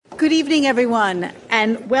Good evening, everyone,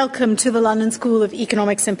 and welcome to the London School of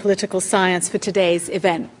Economics and Political Science for today's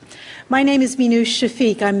event. My name is Minouche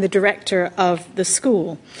Shafik. I'm the director of the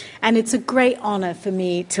school, and it's a great honor for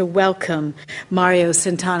me to welcome Mário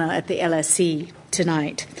Centeno at the LSE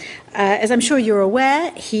tonight. As I'm sure you're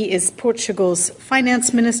aware, he is Portugal's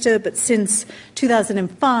finance minister, but since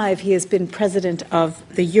 2005, he has been president of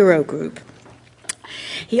the Eurogroup.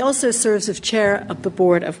 He also serves as chair of the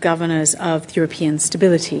board of governors of the European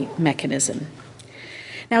Stability Mechanism.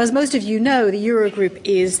 Now, as most of you know, the Eurogroup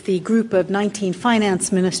is the group of 19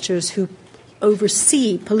 finance ministers who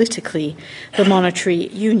oversee politically the monetary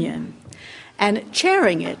union. And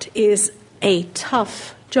chairing it is a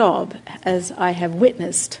tough job, as I have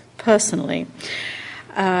witnessed personally.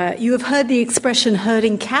 You have heard the expression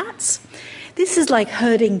herding cats. This is like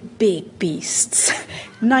herding big beasts,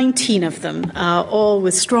 19 of them, all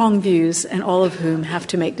with strong views and all of whom have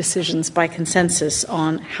to make decisions by consensus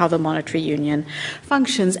on how the monetary union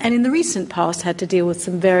functions, and in the recent past had to deal with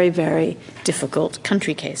some very, very difficult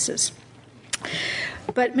country cases.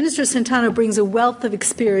 But Minister Centeno brings a wealth of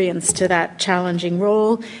experience to that challenging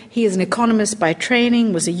role. He is an economist by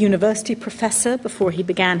training, was a university professor before he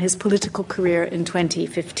began his political career in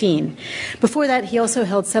 2015. Before that, he also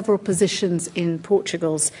held several positions in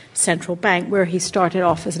Portugal's central bank, where he started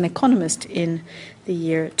off as an economist in the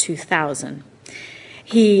year 2000.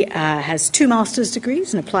 He has 2 master's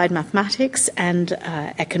degrees in applied mathematics and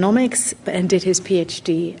economics, and did his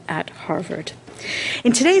PhD at Harvard.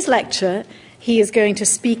 In today's lecture, he is going to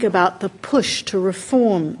speak about the push to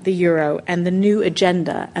reform the euro and the new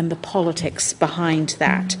agenda and the politics behind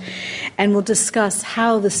that. And we'll discuss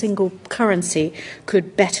how the single currency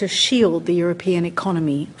could better shield the European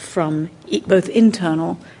economy from both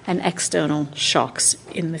internal and external shocks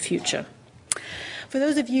in the future. For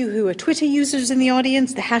those of you who are Twitter users in the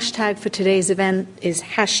audience, the hashtag for today's event is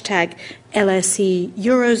hashtag LSE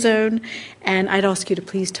Eurozone, and I'd ask you to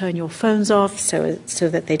please turn your phones off so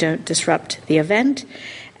that they don't disrupt the event.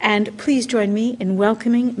 And please join me in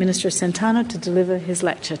welcoming Minister Centeno to deliver his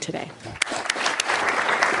lecture today.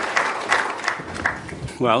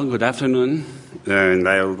 Well, good afternoon, and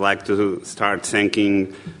I would like to start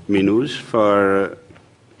thanking Minouche for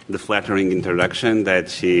the flattering introduction that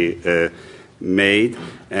she made,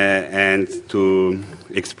 and to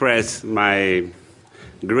express my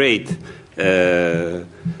great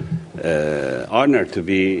honor to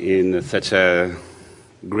be in such a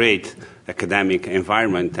great academic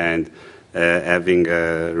environment and having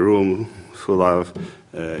a room full of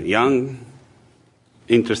young,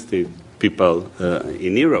 interested people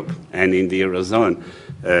in Europe and in the Eurozone.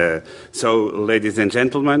 So, ladies and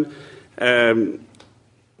gentlemen,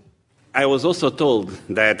 I was also told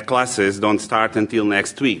that classes don't start until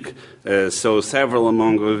next week, so several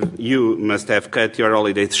among you must have cut your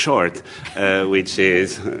holidays short, which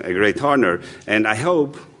is a great honor. And I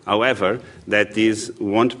hope, however, that this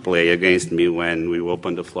won't play against me when we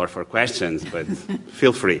open the floor for questions, but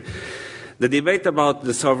feel free. The debate about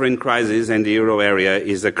the sovereign crisis and the euro area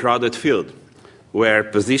is a crowded field where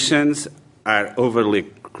positions are overly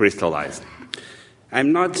crystallized.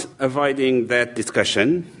 I'm not avoiding that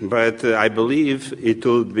discussion, but I believe it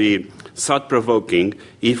would be thought-provoking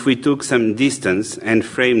if we took some distance and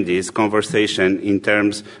framed this conversation in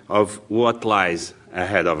terms of what lies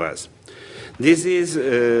ahead of us. This is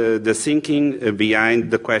the thinking behind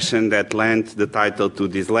the question that lent the title to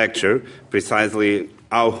this lecture, precisely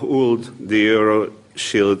how would the euro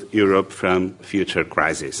shield Europe from future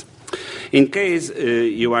crises. In case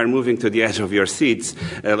you are moving to the edge of your seats,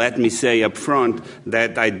 let me say up front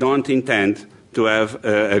that I don't intend to have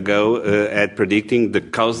a go at predicting the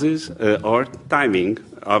causes or timing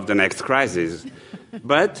of the next crisis.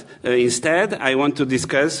 But instead, I want to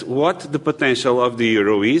discuss what the potential of the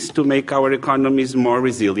euro is to make our economies more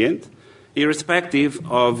resilient, irrespective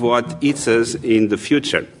of what hits us in the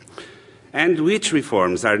future, and which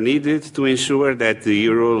reforms are needed to ensure that the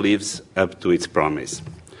euro lives up to its promise.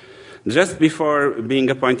 Just before being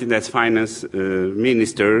appointed as Finance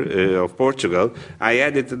Minister of Portugal, I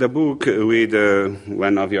edited a book with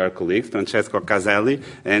one of your colleagues, Francesco Caselli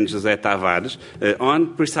and José Tavares,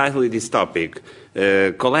 on precisely this topic,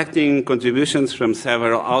 collecting contributions from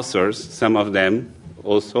several authors, some of them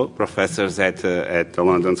also professors at the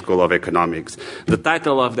London School of Economics. The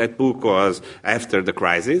title of that book was After the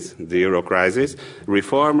Crisis, the Euro Crisis,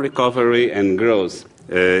 Reform, Recovery and Growth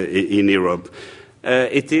in Europe.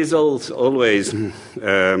 It is always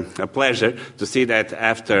a pleasure to see that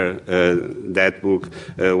after that book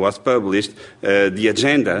was published, the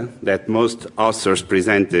agenda that most authors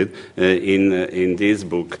presented in this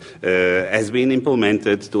book has been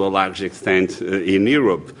implemented to a large extent in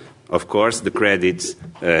Europe. Of course, the credits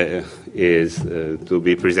is to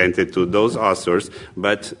be presented to those authors,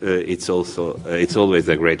 but it's always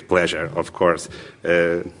a great pleasure, of course,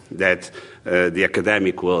 that the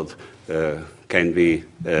academic world can be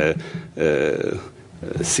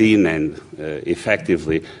seen and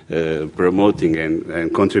effectively promoting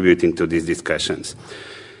and contributing to these discussions.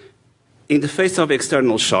 In the face of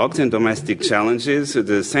external shocks and domestic challenges,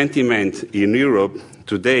 the sentiment in Europe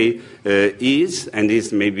today is, and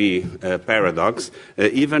is maybe a paradox,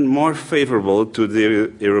 even more favorable to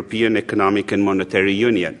the European Economic and Monetary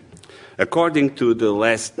Union. According to the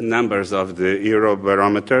last numbers of the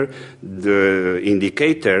Eurobarometer, the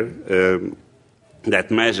indicator that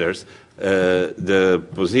measures the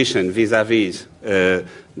position vis-à-vis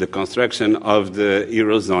the construction of the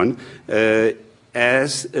Eurozone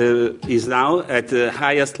is now at the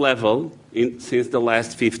highest level since the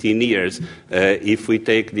last 15 years, if we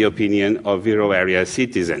take the opinion of euro area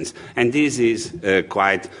citizens. And this is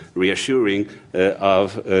quite reassuring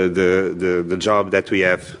of the job that we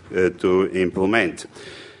have to implement.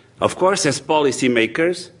 Of course, as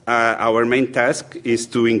policymakers, our main task is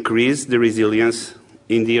to increase the resilience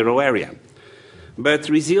in the euro area. But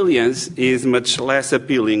resilience is much less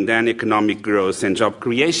appealing than economic growth and job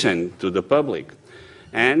creation to the public.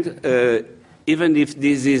 And even if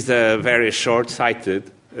this is a very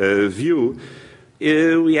short-sighted view,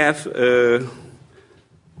 we have to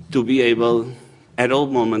be able, at all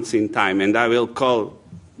moments in time, and I will call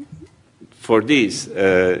for this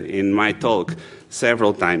in my talk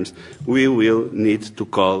several times, we will need to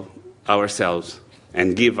call ourselves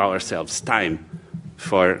and give ourselves time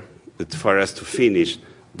for us to finish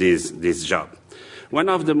this job. One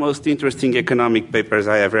of the most interesting economic papers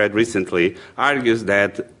I have read recently argues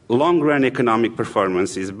that long-run economic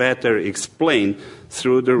performance is better explained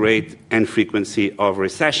through the rate and frequency of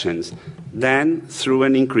recessions than through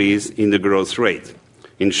an increase in the growth rate.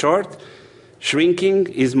 In short, shrinking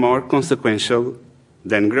is more consequential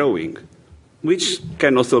than growing, which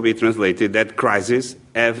can also be translated that crises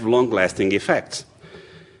have long-lasting effects.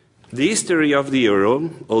 The history of the euro,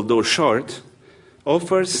 although short,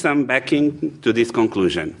 offers some backing to this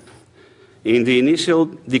conclusion. In the initial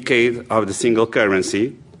decade of the single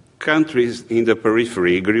currency, countries in the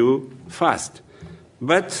periphery grew fast,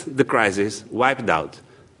 but the crisis wiped out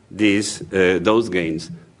those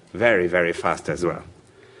gains very, very fast as well.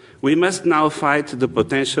 We must now fight the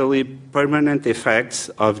potentially permanent effects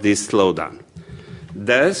of this slowdown.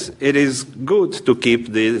 Thus, it is good to keep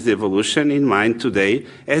this evolution in mind today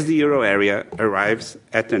as the euro area arrives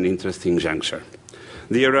at an interesting juncture.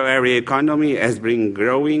 The euro area economy has been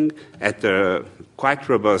growing at a quite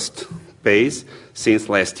robust pace since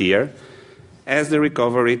last year, as the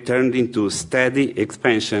recovery turned into steady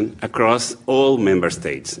expansion across all member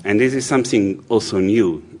states. And this is something also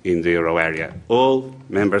new in the euro area. All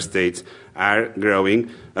member states are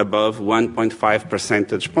growing above 1.5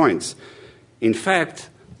 percentage points. In fact,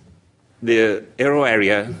 the euro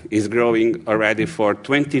area is growing already for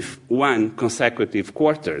 21 consecutive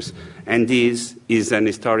quarters, and this is an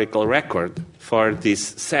historical record for this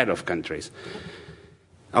set of countries.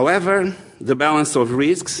 However, the balance of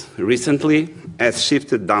risks recently has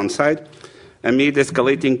shifted downside amid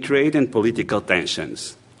escalating trade and political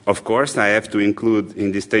tensions. Of course, I have to include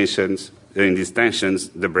in these tensions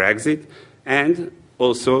the Brexit and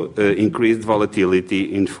also increased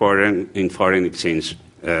volatility in foreign exchange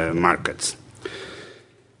markets.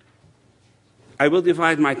 I will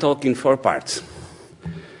divide my talk in 4 parts.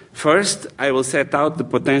 First, I will set out the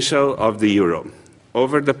potential of the euro.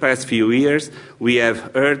 Over the past few years, we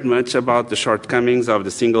have heard much about the shortcomings of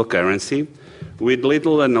the single currency, with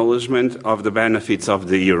little acknowledgement of the benefits of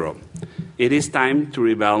the euro. It is time to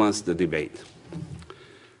rebalance the debate.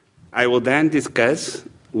 I will then discuss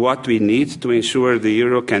what we need to ensure the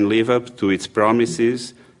euro can live up to its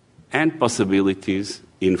promises and possibilities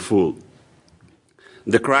in full.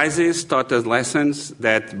 The crisis taught us lessons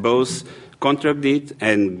that both contradict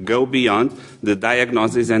and go beyond the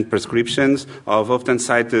diagnoses and prescriptions of often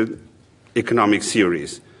cited economic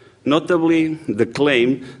theories, notably the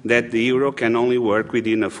claim that the euro can only work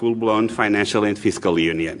within a full-blown financial and fiscal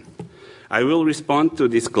union. I will respond to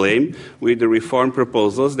this claim with the reform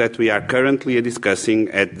proposals that we are currently discussing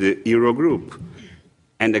at the Eurogroup,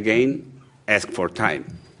 and again, ask for time.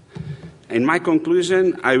 In my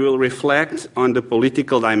conclusion, I will reflect on the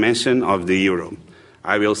political dimension of the euro.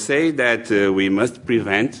 I will say that we must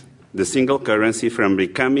prevent the single currency from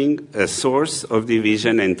becoming a source of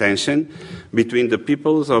division and tension between the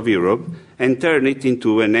peoples of Europe and turn it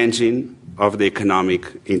into an engine of the economic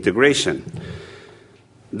integration.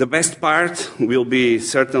 The best part will be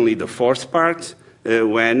certainly the fourth part,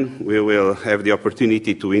 when we will have the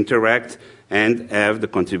opportunity to interact and have the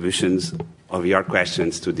contributions of your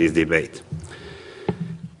questions to this debate.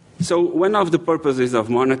 So one of the purposes of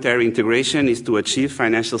monetary integration is to achieve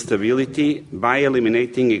financial stability by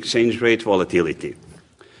eliminating exchange rate volatility.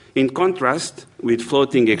 In contrast with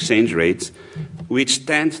floating exchange rates, which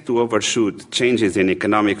tend to overshoot changes in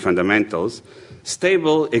economic fundamentals,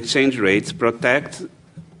 stable exchange rates protect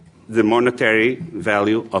the monetary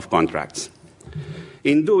value of contracts.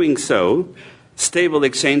 In doing so, stable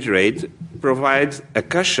exchange rate provides a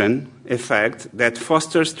cushion effect that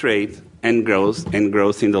fosters trade and growth in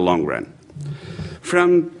the long run.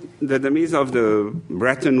 From the demise of the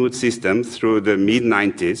Bretton Woods system through the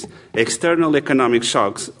mid-90s, external economic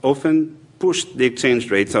shocks often pushed the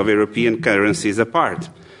exchange rates of European currencies apart,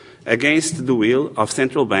 against the will of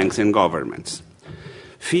central banks and governments.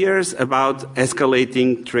 Fears about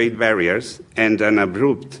escalating trade barriers and an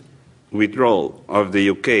abrupt withdrawal of the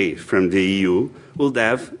UK from the EU would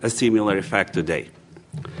have a similar effect today,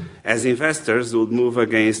 as investors would move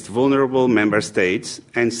against vulnerable member states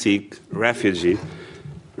and seek refuge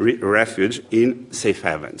in safe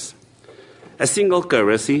havens. A single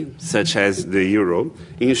currency, such as the euro,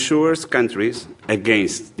 insures countries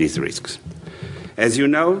against these risks. As you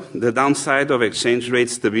know, the downside of exchange rate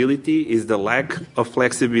stability is the lack of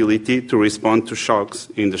flexibility to respond to shocks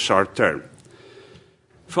in the short term.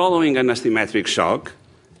 Following an asymmetric shock,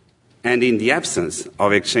 and in the absence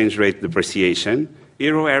of exchange rate depreciation,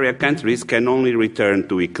 euro area countries can only return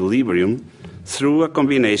to equilibrium through a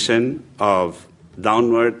combination of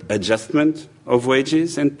downward adjustment of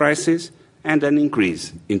wages and prices and an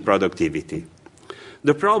increase in productivity.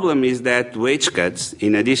 The problem is that wage cuts,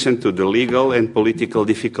 in addition to the legal and political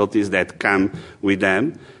difficulties that come with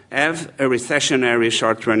them, have a recessionary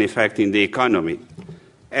short-run effect in the economy.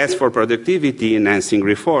 As for productivity-enhancing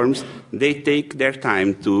reforms, they take their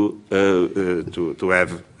time to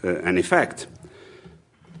have an effect.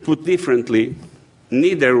 Put differently,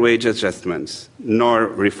 neither wage adjustments nor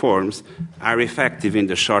reforms are effective in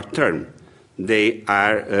the short term. They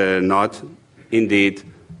are not, indeed,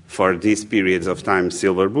 for these periods of time,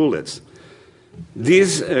 silver bullets.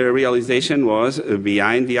 This realization was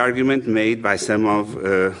behind the argument made by some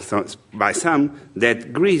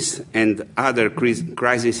that Greece and other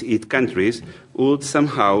crisis-hit countries would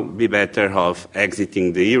somehow be better off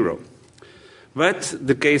exiting the euro. But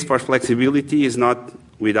the case for flexibility is not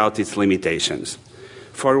without its limitations.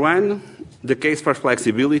 For one, the case for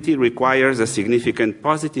flexibility requires a significant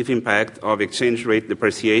positive impact of exchange rate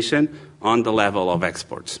depreciation on the level of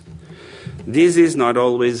exports. This is not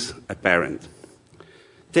always apparent.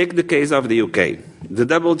 Take the case of the UK. The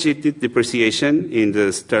double-digit depreciation in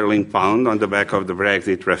the sterling pound on the back of the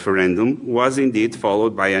Brexit referendum was indeed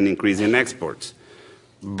followed by an increase in exports.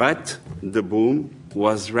 But the boom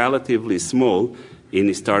was relatively small in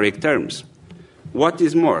historic terms. What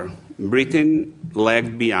is more, Britain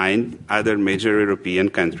lagged behind other major European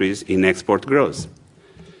countries in export growth.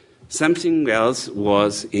 Something else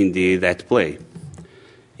was indeed at play.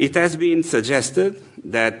 It has been suggested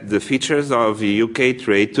that the features of UK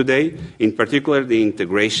trade today, in particular the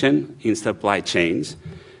integration in supply chains,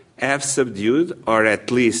 have subdued or at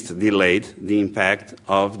least delayed the impact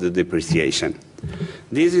of the depreciation.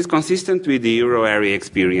 This is consistent with the euro area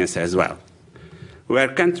experience as well, where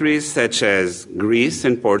countries such as Greece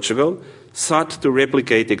and Portugal sought to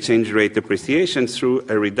replicate exchange rate depreciation through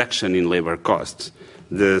a reduction in labor costs,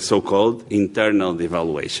 the so-called internal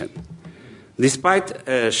devaluation. Despite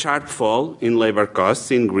a sharp fall in labor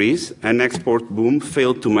costs in Greece, an export boom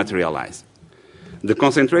failed to materialize. The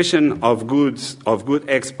concentration of good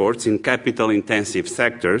exports in capital-intensive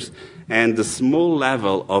sectors and the small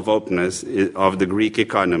level of openness of the Greek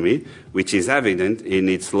economy, which is evident in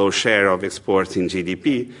its low share of exports in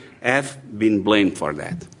GDP, have been blamed for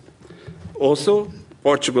that. Also,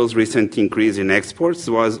 Portugal's recent increase in exports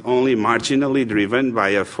was only marginally driven by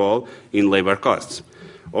a fall in labor costs,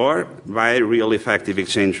 or by real effective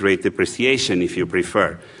exchange rate depreciation, if you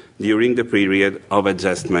prefer, during the period of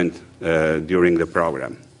adjustment during the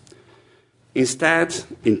program. Instead,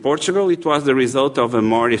 in Portugal, it was the result of a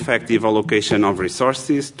more effective allocation of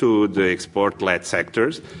resources to the export-led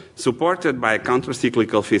sectors, supported by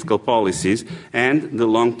counter-cyclical fiscal policies and the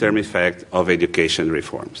long-term effect of education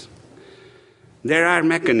reforms. There are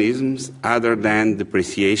mechanisms other than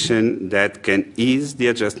depreciation that can ease the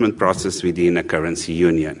adjustment process within a currency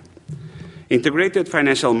union. Integrated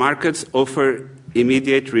financial markets offer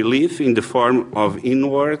immediate relief in the form of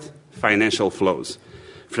inward financial flows,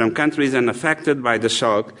 from countries unaffected by the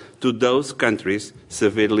shock to those countries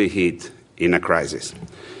severely hit in a crisis.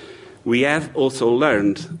 We have also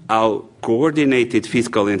learned how coordinated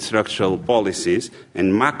fiscal and structural policies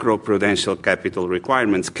and macro-prudential capital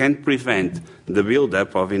requirements can prevent the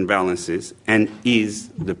build-up of imbalances and ease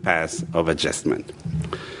the path of adjustment.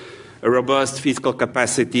 A robust fiscal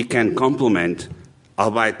capacity can complement,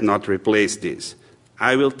 albeit not replace this.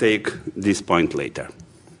 I will take this point later,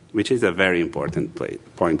 which is a very important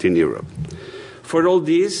point in Europe. For all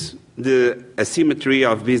this, the asymmetry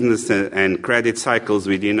of business and credit cycles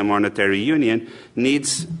within a monetary union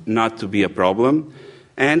needs not to be a problem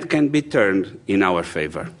and can be turned in our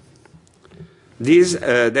favor.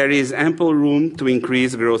 There is ample room to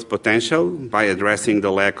increase growth potential by addressing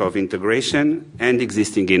the lack of integration and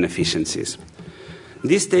existing inefficiencies.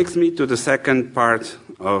 This takes me to the second part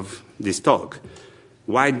of this talk.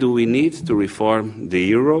 Why do we need to reform the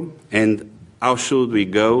euro, and how should we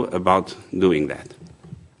go about doing that?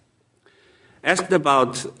 Asked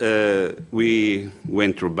about we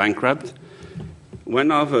went through bankrupt,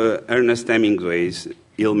 one of Ernest Hemingway's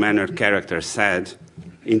ill-mannered characters said,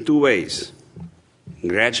 in two ways,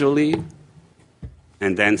 gradually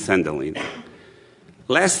and then suddenly.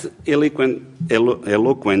 Less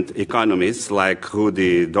eloquent economists like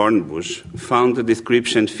Rudi Dornbusch found the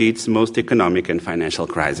description fits most economic and financial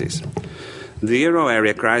crises. The euro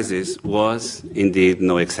area crisis was indeed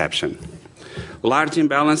no exception. Large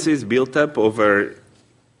imbalances built up over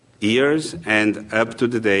years and up to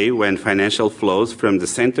the day when financial flows from the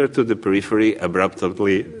center to the periphery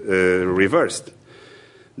abruptly reversed.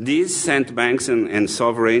 These sent banks and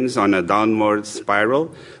sovereigns on a downward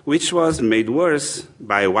spiral, which was made worse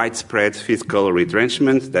by widespread fiscal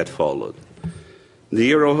retrenchment that followed. The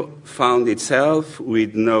euro found itself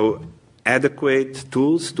with no adequate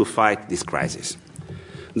tools to fight this crisis.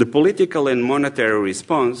 The political and monetary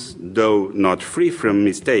response, though not free from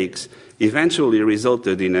mistakes, eventually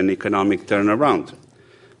resulted in an economic turnaround.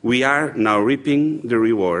 We are now reaping the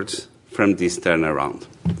rewards from this turnaround.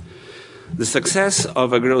 The success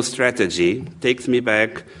of a growth strategy takes me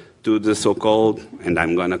back to the so-called, and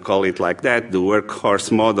I'm going to call it like that, the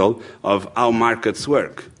workhorse model of how markets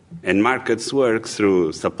work. And markets work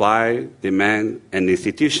through supply, demand, and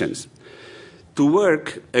institutions. To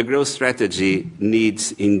work, a growth strategy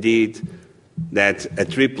needs indeed that a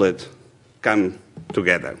triplet come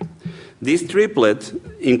together. This triplet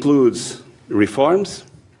includes reforms,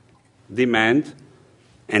 demand,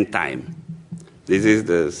 and time. This is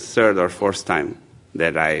the third or fourth time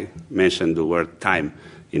that I mentioned the word time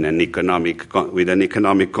in with an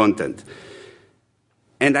economic content.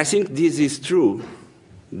 And I think this is true.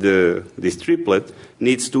 This triplet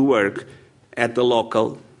needs to work at the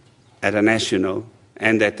local, at a national,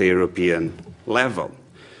 and at the European level.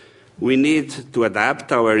 We need to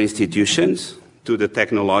adapt our institutions to the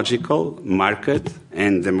technological, market,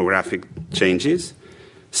 and demographic changes,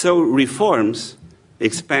 so reforms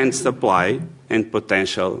expand supply and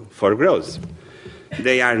potential for growth.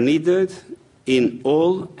 They are needed in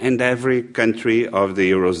all and every country of the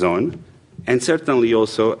Eurozone, and certainly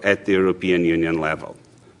also at the European Union level.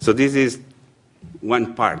 So this is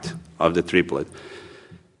one part of the triplet.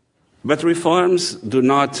 But reforms do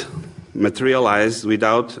not materialize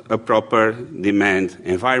without a proper demand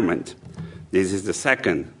environment. This is the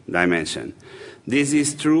second dimension. This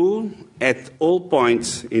is true at all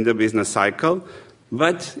points in the business cycle,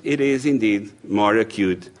 but it is indeed more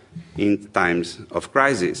acute in times of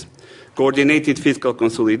crisis. Coordinated fiscal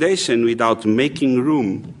consolidation without making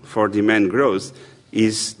room for demand growth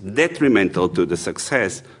is detrimental to the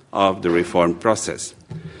success of the reform process.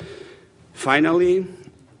 Finally,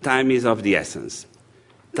 time is of the essence.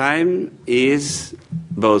 Time is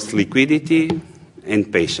both liquidity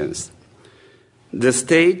and patience. The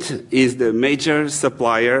state is the major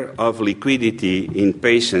supplier of liquidity in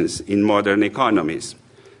patience in modern economies.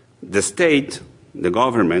 The state, the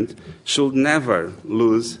government, should never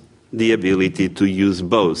lose the ability to use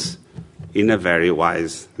both in a very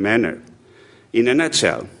wise manner. In a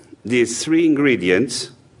nutshell, these three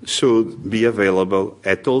ingredients should be available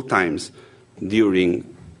at all times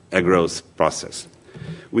during a growth process.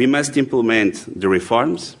 We must implement the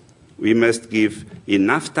reforms. We must give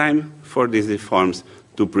enough time for these reforms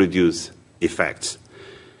to produce effects.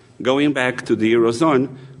 Going back to the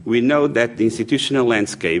Eurozone, we know that the institutional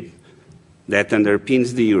landscape that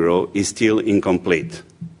underpins the euro is still incomplete,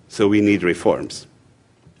 so we need reforms.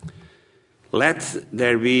 Let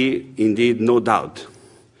there be indeed no doubt.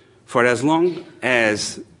 For as long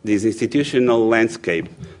as this institutional landscape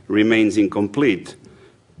remains incomplete,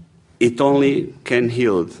 it only can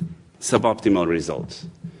yield suboptimal results.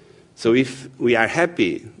 So if we are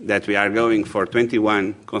happy that we are going for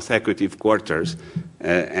 21 consecutive quarters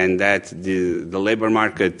and that the labor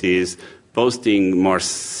market is posting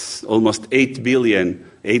almost 8 million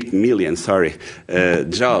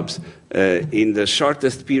jobs in the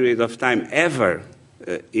shortest period of time ever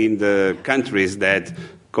in the countries that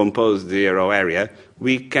compose the euro area,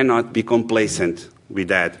 we cannot be complacent with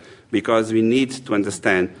that, because we need to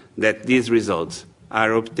understand that these results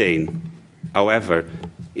are obtained, however,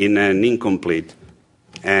 in an incomplete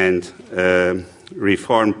and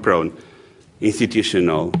reform-prone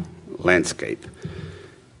institutional landscape.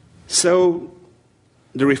 So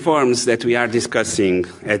the reforms that we are discussing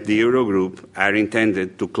at the Eurogroup are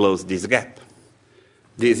intended to close this gap.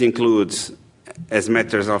 This includes, as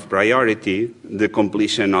matters of priority, the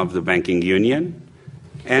completion of the banking union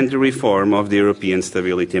and the reform of the European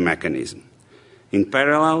Stability Mechanism. In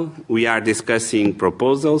parallel, we are discussing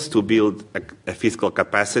proposals to build a fiscal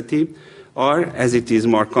capacity, or, as it is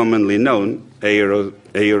more commonly known, a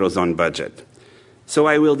Eurozone budget. So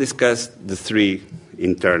I will discuss the three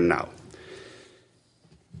in turn now.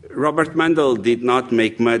 Robert Mundell did not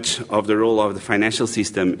make much of the role of the financial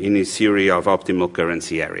system in his theory of optimal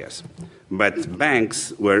currency areas, but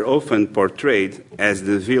banks were often portrayed as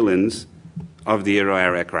the villains of the euro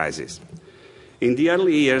area crisis. In the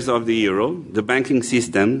early years of the euro, the banking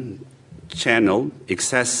system channeled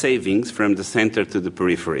excess savings from the center to the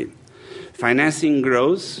periphery. Financing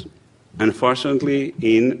grows, unfortunately,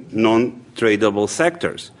 in non-tradable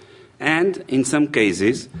sectors, and in some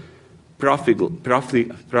cases,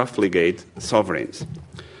 profligate sovereigns.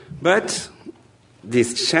 But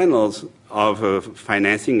these channels of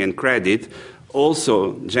financing and credit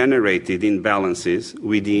also generated imbalances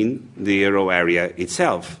within the euro area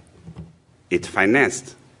itself. It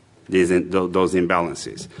financed those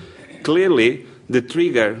imbalances. Clearly, the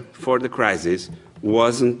trigger for the crisis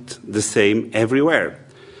wasn't the same everywhere.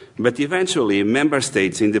 But eventually, member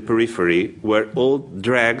states in the periphery were all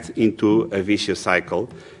dragged into a vicious cycle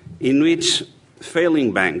in which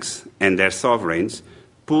failing banks and their sovereigns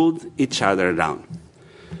pulled each other down.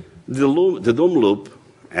 The doom loop,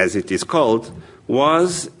 as it is called,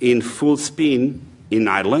 was in full spin in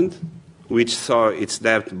Ireland, which saw its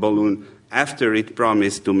debt balloon after it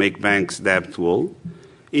promised to make banks debt whole.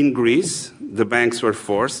 In Greece, the banks were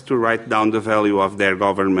forced to write down the value of their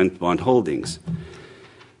government bond holdings.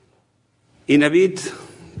 In a bid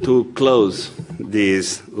to close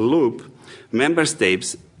this loop, member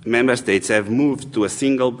states have moved to a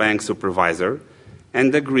single bank supervisor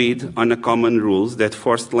and agreed on a common rules that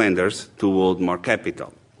forced lenders to hold more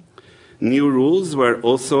capital. New rules were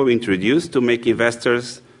also introduced to make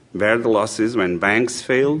investors bear the losses when banks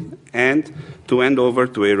failed and to hand over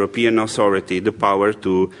to a European authority the power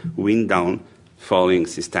to wind down falling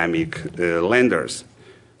systemic lenders.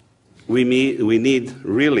 We need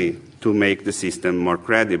really to make the system more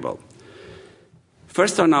credible.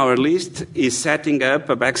 First on our list is setting up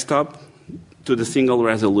a backstop to the Single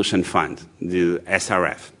Resolution Fund, the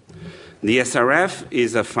SRF. The SRF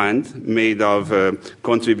is a fund made of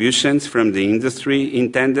contributions from the industry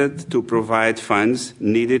intended to provide funds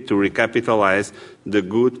needed to recapitalize the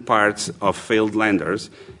good parts of failed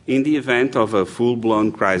lenders in the event of a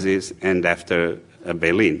full-blown crisis and after a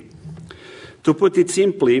bail-in. To put it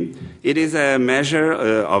simply, it is a measure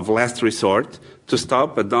of last resort to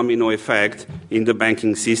stop a domino effect in the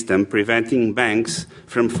banking system, preventing banks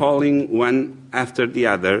from falling one after the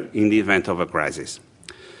other in the event of a crisis.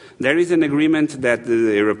 There is an agreement that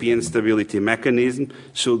the European Stability Mechanism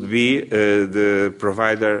should be the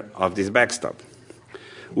provider of this backstop.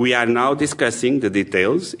 We are now discussing the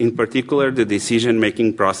details, in particular the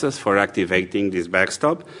decision-making process for activating this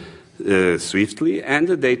backstop swiftly and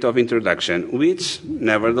the date of introduction, which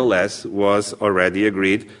nevertheless was already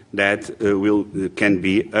agreed that can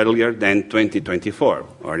be earlier than 2024,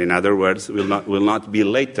 or in other words, will not be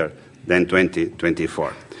later than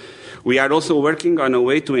 2024. We are also working on a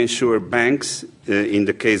way to ensure banks, in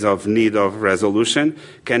the case of need of resolution,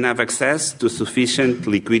 can have access to sufficient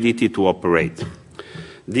liquidity to operate.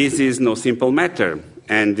 This is no simple matter,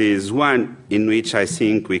 and is one in which I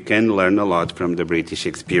think we can learn a lot from the British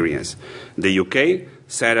experience. The UK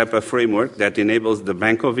set up a framework that enables the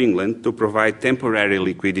Bank of England to provide temporary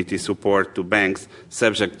liquidity support to banks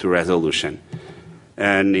subject to resolution.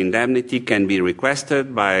 An indemnity can be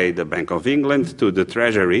requested by the Bank of England to the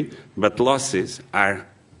Treasury, but losses are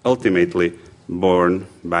ultimately borne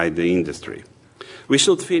by the industry. We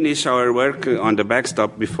should finish our work on the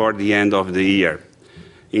backstop before the end of the year.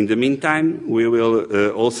 In the meantime, we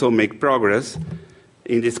will also make progress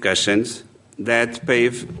in discussions that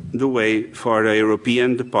pave the way for a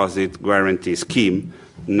European Deposit Guarantee Scheme,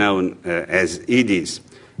 known as EDIS.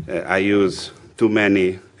 I use too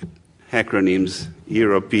many acronyms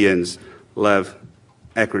Europeans love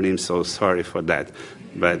acronyms, so sorry for that.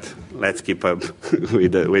 But let's keep up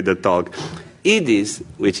with the talk. EDIS,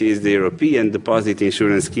 which is the European Deposit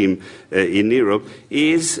Insurance Scheme in Europe,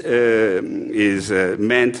 is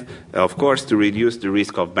meant, of course, to reduce the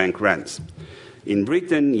risk of bank runs. In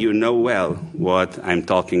Britain, you know well what I'm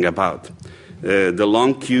talking about. The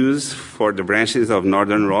long queues for the branches of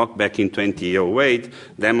Northern Rock back in 2008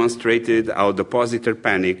 demonstrated how depositor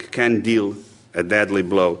panic can deal a deadly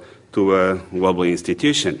blow to a wobbly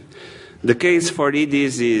institution. The case for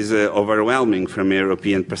EDIS is overwhelming from a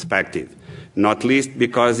European perspective, not least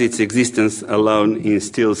because its existence alone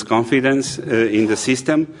instills confidence in the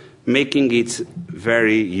system, making its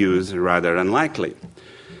very use rather unlikely.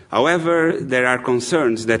 However, there are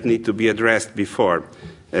concerns that need to be addressed before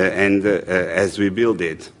and as we build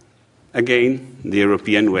it. Again, the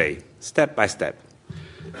European way, step by step.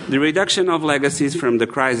 The reduction of legacies from the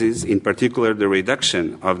crisis, in particular the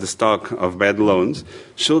reduction of the stock of bad loans,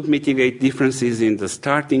 should mitigate differences in the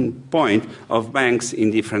starting point of banks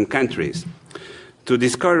in different countries. To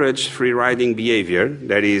discourage free-riding behavior,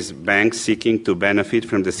 that is, banks seeking to benefit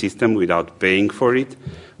from the system without paying for it,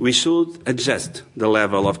 we should adjust the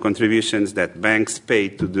level of contributions that banks pay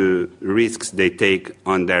to the risks they take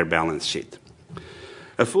on their balance sheet.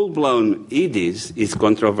 A full-blown EDIS is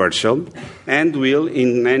controversial and will,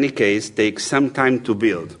 in any case, take some time to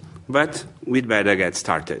build, but we'd better get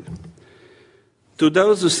started. To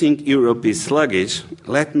those who think Europe is sluggish,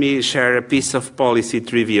 let me share a piece of policy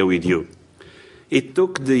trivia with you. It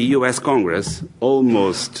took the US Congress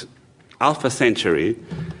almost half a century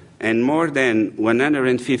and more than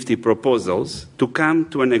 150 proposals to come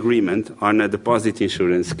to an agreement on a deposit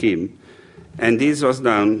insurance scheme, and this was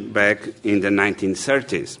done back in the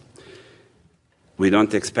 1930s. We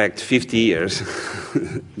don't expect 50 years,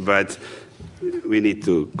 but we need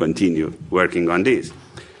to continue working on this.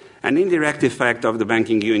 An indirect effect of the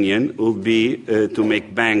banking union would be to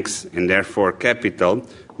make banks, and therefore capital,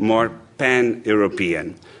 more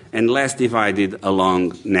pan-European and less divided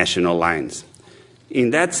along national lines.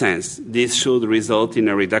 In that sense, this should result in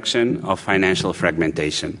a reduction of financial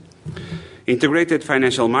fragmentation. Integrated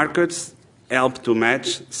financial markets help to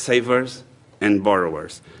match savers and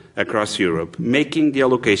borrowers across Europe, making the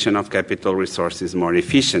allocation of capital resources more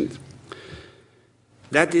efficient.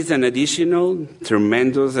 That is an additional,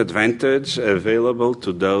 tremendous advantage available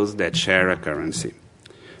to those that share a currency.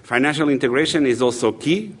 Financial integration is also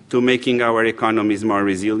key to making our economies more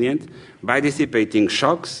resilient by dissipating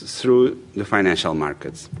shocks through the financial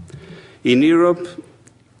markets. In Europe,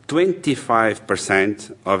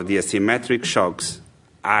 25% of the asymmetric shocks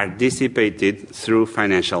are dissipated through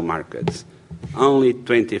financial markets. Only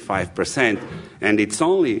 25%, and it's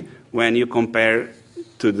only when you compare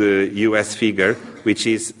to the US figure, which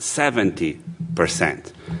is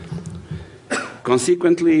 70%.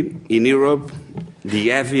 Consequently, in Europe, the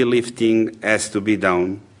heavy lifting has to be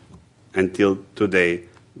done until today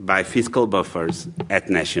by fiscal buffers at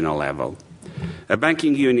national level. A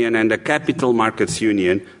banking union and a capital markets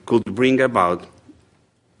union could bring about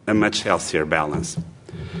a much healthier balance.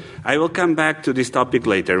 I will come back to this topic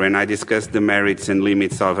later when I discuss the merits and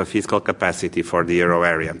limits of a fiscal capacity for the euro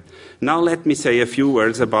area. Now let me say a few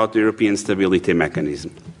words about the European Stability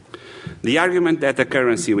Mechanism. The argument that a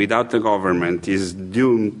currency without a government is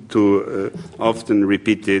doomed to often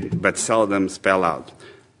repeated but seldom spell out.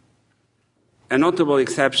 A notable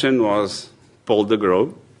exception was Paul de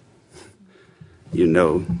Gros. You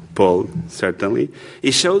know Paul, certainly.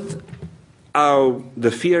 He showed how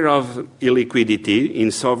the fear of illiquidity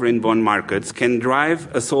in sovereign bond markets can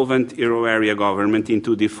drive a solvent euro area government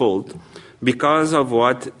into default because of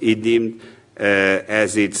what he deemed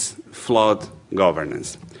as its flawed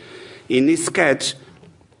governance. In this sketch,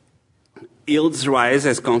 yields rise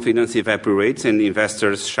as confidence evaporates and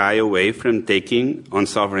investors shy away from taking on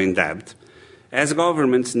sovereign debt, as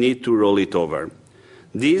governments need to roll it over.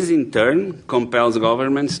 This, in turn, compels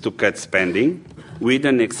governments to cut spending when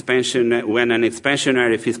an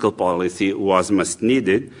expansionary fiscal policy was most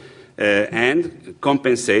needed, and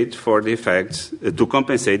compensate for the effects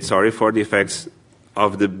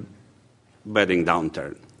of the budding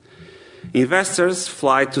downturn. Investors'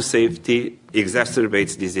 flight to safety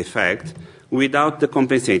exacerbates this effect without the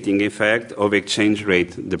compensating effect of exchange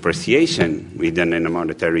rate depreciation within a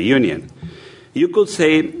monetary union. You could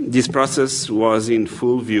say this process was in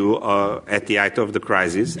full view at the height of the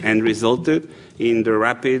crisis and resulted in the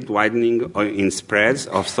rapid widening in spreads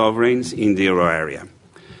of sovereigns in the euro area.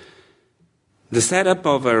 The setup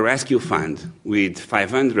of a rescue fund with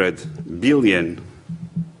 500 billion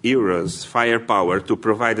euros firepower to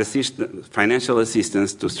provide financial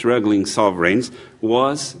assistance to struggling sovereigns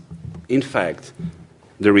was, in fact,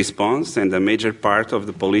 the response and a major part of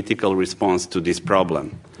the political response to this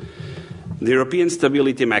problem. The European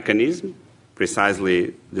Stability Mechanism,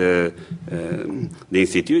 precisely the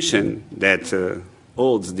institution that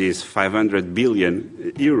holds these 500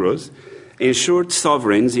 billion euros, ensured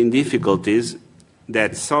sovereigns in difficulties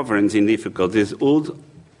would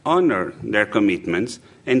honor their commitments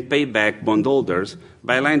and pay back bondholders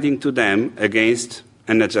by lending to them against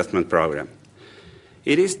an adjustment program.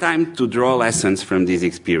 It is time to draw lessons from this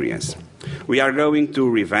experience. We are going to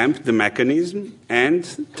revamp the mechanism and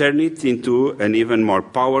turn it into an even more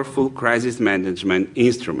powerful crisis management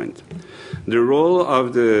instrument. The role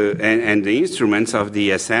of the instruments of the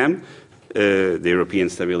ESM, the European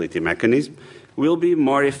Stability Mechanism, will be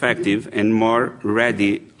more effective and more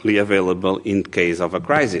readily available in case of a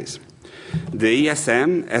crisis. The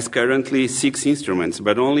ESM has currently 6 instruments,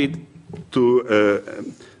 but only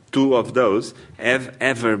two of those have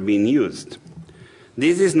ever been used.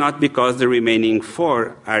 This is not because the remaining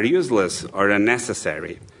 4 are useless or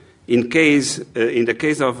unnecessary. In the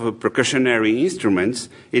case of precautionary instruments,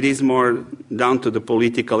 it is more down to the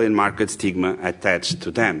political and market stigma attached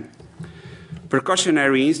to them.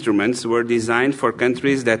 Precautionary instruments were designed for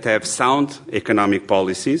countries that have sound economic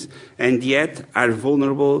policies and yet are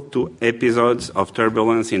vulnerable to episodes of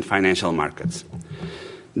turbulence in financial markets.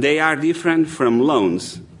 They are different from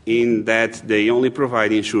loans in that they only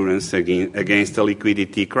provide insurance against a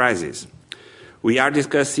liquidity crisis. We are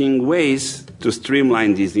discussing ways to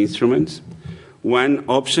streamline these instruments. One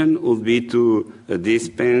option would be to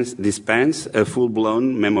dispense a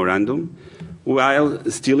full-blown memorandum while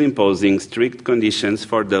still imposing strict conditions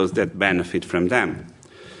for those that benefit from them.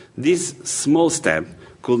 This small step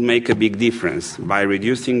could make a big difference by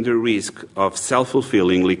reducing the risk of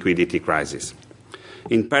self-fulfilling liquidity crises.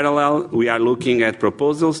 In parallel, we are looking at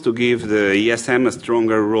proposals to give the ESM a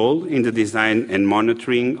stronger role in the design and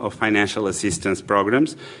monitoring of financial assistance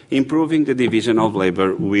programs, improving the division of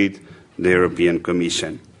labor with the European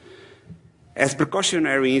Commission. As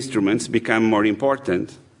precautionary instruments become more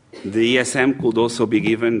important, the ESM could also be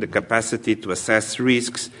given the capacity to assess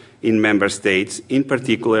risks in member states, in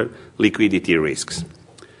particular liquidity risks.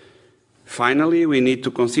 Finally, we need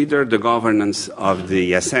to consider the governance of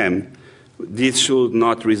the ESM. This should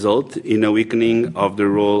not result in a weakening of the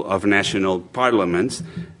role of national parliaments,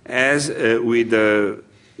 as with the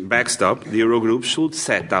backstop, the Eurogroup should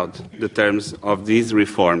set out the terms of these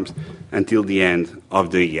reforms until the end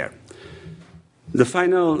of the year. The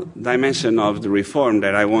final dimension of the reform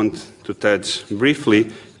that I want to touch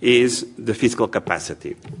briefly is the fiscal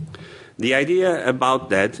capacity. The idea about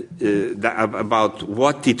that, about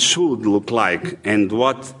what it should look like and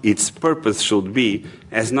what its purpose should be,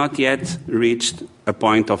 has not yet reached a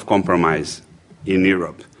point of compromise in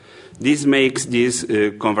Europe. This makes this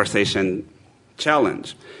conversation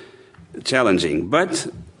challenging, but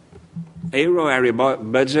a euro area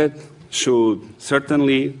budget should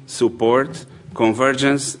certainly support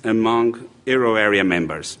convergence among euro area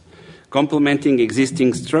members, complementing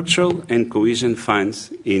existing structural and cohesion funds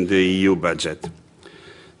in the EU budget.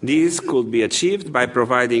 This could be achieved by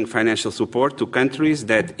providing financial support to countries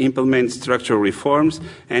that implement structural reforms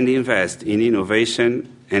and invest in innovation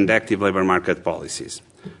and active labour market policies.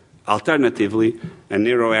 Alternatively, an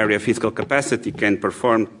euro area fiscal capacity can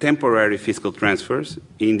perform temporary fiscal transfers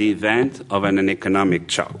in the event of an economic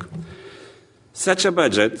shock. Such a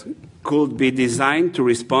budget could be designed to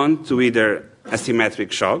respond to either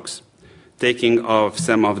asymmetric shocks, taking off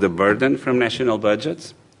some of the burden from national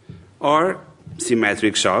budgets, or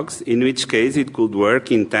symmetric shocks, in which case it could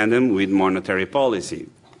work in tandem with monetary policy,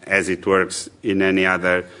 as it works in any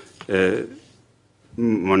other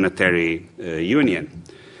monetary union.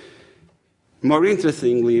 More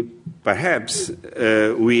interestingly, perhaps,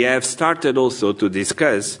 we have started also to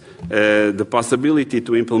discuss the possibility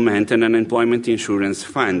to implement an unemployment insurance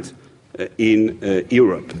fund in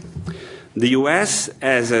Europe. The US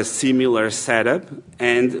has a similar setup,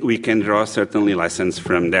 and we can draw certainly lessons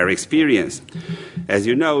from their experience. As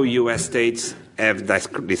you know, US states have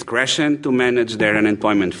discretion to manage their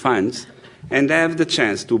unemployment funds and have the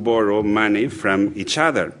chance to borrow money from each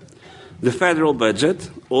other. The federal budget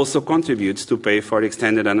also contributes to pay for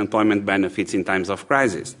extended unemployment benefits in times of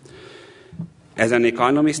crisis. As an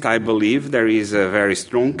economist, I believe there is a very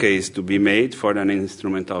strong case to be made for an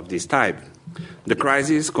instrument of this type. The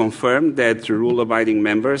crisis confirmed that rule-abiding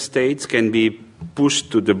member states can be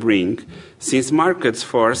pushed to the brink, since markets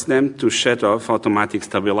force them to shut off automatic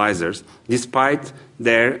stabilizers, despite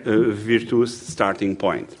their virtuous starting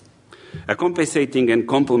point. A compensating and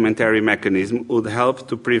complementary mechanism would help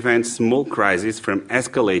to prevent small crises from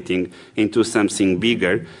escalating into something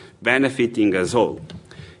bigger, benefiting us all.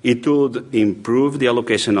 It would improve the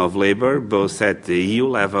allocation of labor, both at the EU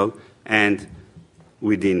level and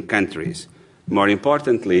within countries. More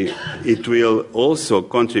importantly, it will also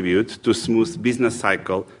contribute to smooth business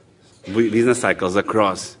cycles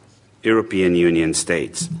across European Union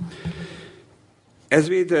states. As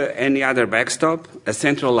with any other backstop, a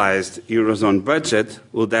centralized Eurozone budget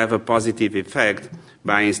would have a positive effect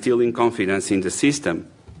by instilling confidence in the system,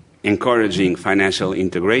 encouraging financial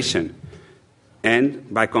integration,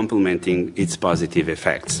 and by complementing its positive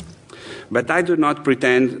effects. But I do not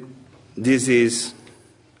pretend this is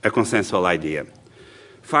a consensual idea.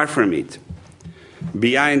 Far from it.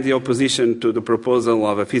 Behind the opposition to the proposal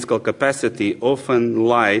of a fiscal capacity often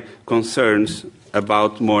lie concerns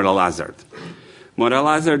about moral hazard. Moral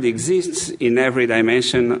hazard exists in every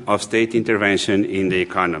dimension of state intervention in the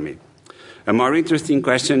economy. A more interesting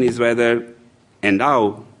question is whether and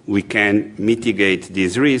how we can mitigate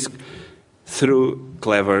this risk through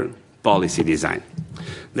clever policy design.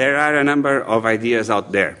 There are a number of ideas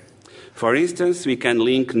out there. For instance, we can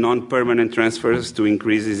link non-permanent transfers to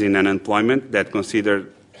increases in unemployment that consider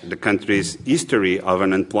the country's history of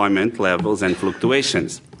unemployment levels and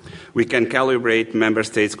fluctuations. We can calibrate member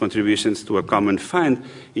states' contributions to a common fund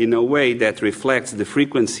in a way that reflects the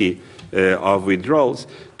frequency of withdrawals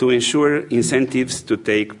to ensure incentives to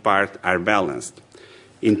take part are balanced.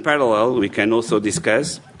 In parallel, we can also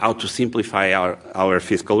discuss how to simplify our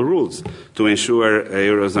fiscal rules to ensure a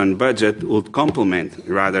Eurozone budget would complement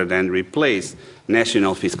rather than replace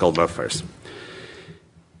national fiscal buffers.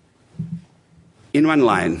 In one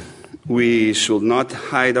line, we should not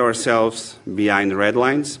hide ourselves behind red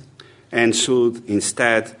lines and should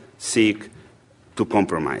instead seek to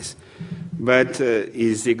compromise. But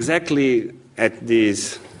it's exactly at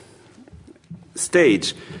this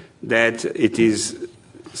stage that it is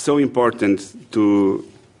so important to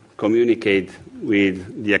communicate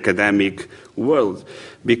with the academic world,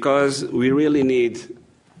 because we really need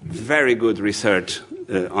very good research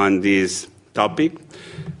on this topic.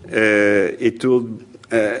 I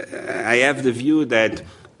have the view that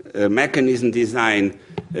mechanism design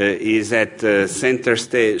is at the center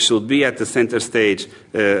stage, should be at the center stage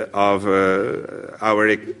of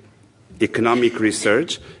our economic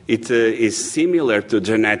research. It is similar to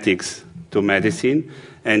genetics to medicine.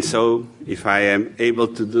 And so, if I am able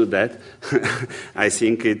to do that, I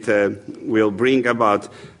think it will bring about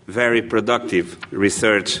very productive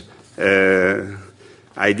research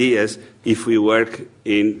ideas if we work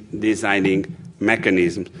in designing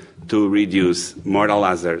mechanisms to reduce moral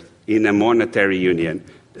hazard in a monetary union,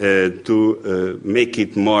 to make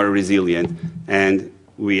it more resilient, and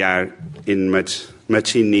we are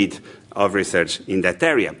much in need of research in that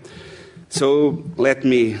area. So let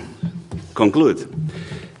me conclude.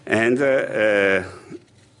 And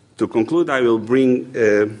to conclude, I will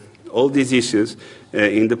bring all these issues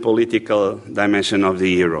in the political dimension of the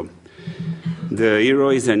euro. The euro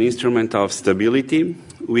is an instrument of stability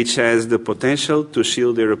which has the potential to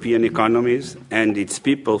shield European economies and its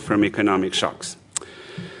people from economic shocks.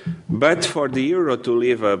 But for the euro to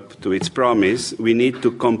live up to its promise, we need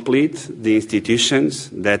to complete the institutions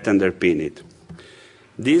that underpin it.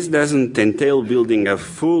 This doesn't entail building a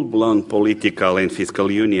full-blown political and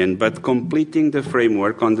fiscal union, but completing the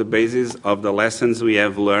framework on the basis of the lessons we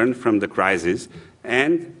have learned from the crisis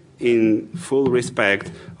and in full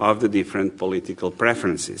respect of the different political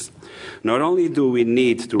preferences. Not only do we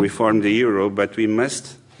need to reform the euro, but we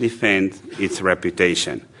must defend its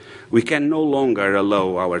reputation. We can no longer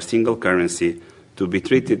allow our single currency to be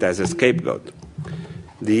treated as a scapegoat.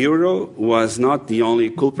 The euro was not the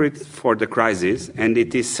only culprit for the crisis, and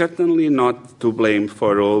it is certainly not to blame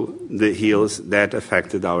for all the ills that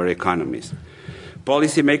affected our economies.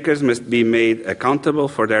 Policymakers must be made accountable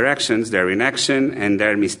for their actions, their inaction, and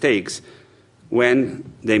their mistakes when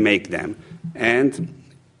they make them. And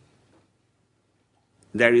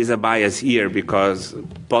there is a bias here because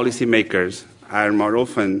policymakers are more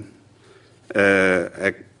often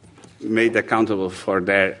made accountable for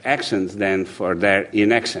their actions than for their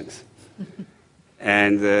inactions.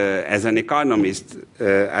 And as an economist,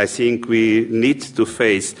 I think we need to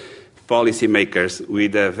face policymakers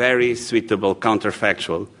with a very suitable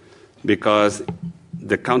counterfactual, because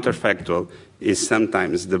the counterfactual is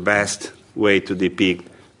sometimes the best way to depict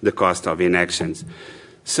the cost of inactions.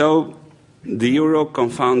 So the euro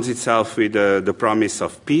confounds itself with the promise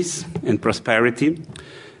of peace and prosperity,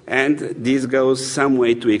 and this goes some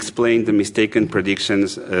way to explain the mistaken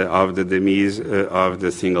predictions of the demise of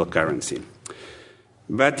the single currency.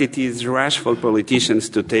 But it is rash for politicians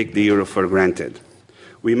to take the euro for granted.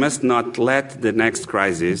 We must not let the next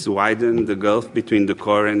crisis widen the gulf between the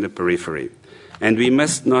core and the periphery. And we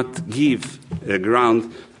must not give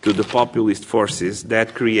ground to the populist forces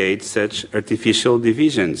that create such artificial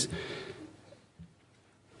divisions.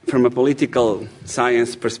 From a political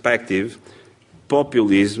science perspective,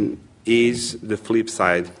 populism is the flip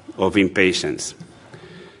side of impatience.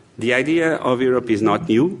 The idea of Europe is not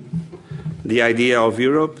new. The idea of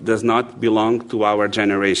Europe does not belong to our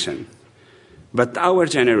generation. But our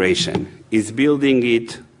generation is building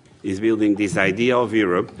this idea of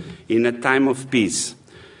Europe in a time of peace.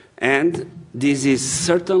 And this is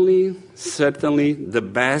certainly the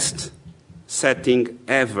best setting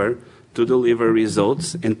ever to deliver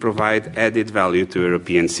results and provide added value to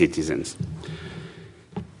European citizens.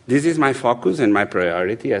 This is my focus and my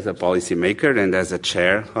priority as a policymaker and as a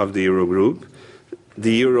chair of the Eurogroup.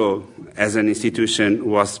 The euro as an institution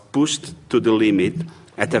was pushed to the limit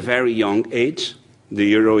at a very young age. The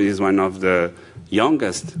euro is one of the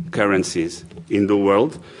youngest currencies in the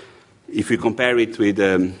world. If we compare it with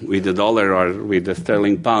the dollar or with the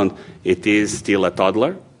sterling pound, it is still a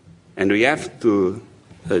toddler, and we have to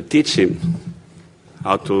teach him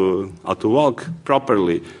how to walk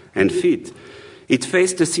properly and fit. It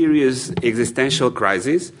faced a serious existential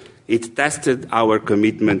crisis. It tested our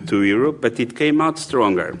commitment to Europe, but it came out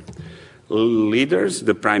stronger. Leaders,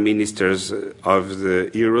 the prime ministers of the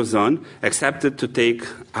Eurozone, accepted to take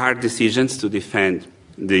hard decisions to defend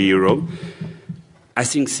the euro. I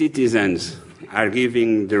think citizens are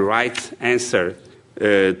giving the right answer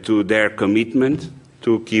to their commitment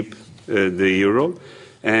to keep the euro.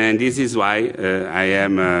 And this is why I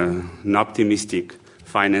am an optimistic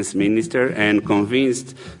finance minister and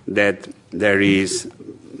convinced that there is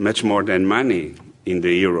much more than money in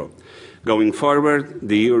the euro. Going forward,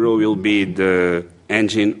 the euro will be the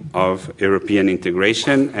engine of European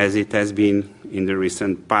integration, as it has been in the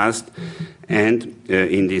recent past. And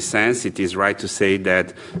in this sense, it is right to say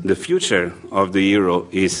that the future of the euro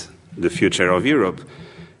is the future of Europe.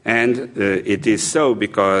 And it is so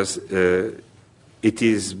because it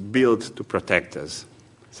is built to protect us.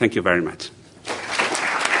 Thank you very much.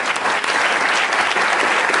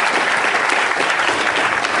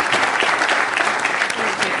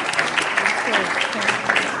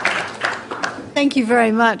 Thank you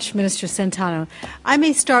very much, Minister Centeno. I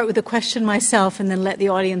may start with a question myself and then let the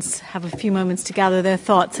audience have a few moments to gather their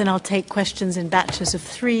thoughts, and I'll take questions in batches of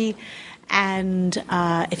 3. And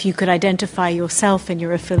if you could identify yourself and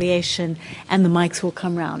your affiliation, and the mics will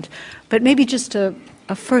come round. But maybe just a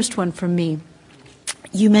first one from me.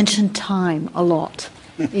 You mentioned time a lot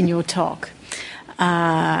in your talk.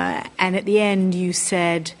 And at the end you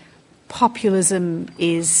said populism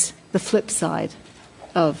is the flip side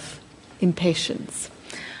of impatience.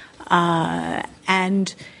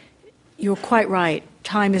 And you're quite right.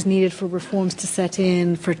 Time is needed for reforms to set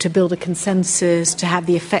in, to build a consensus, to have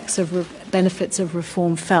the effects of benefits of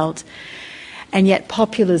reform felt. And yet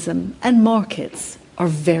populism and markets are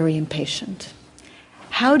very impatient.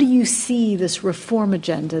 How do you see this reform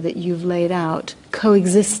agenda that you've laid out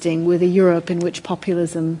coexisting with a Europe in which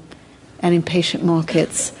populism and impatient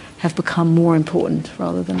markets have become more important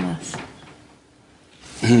rather than less?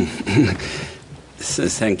 So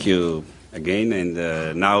thank you again, and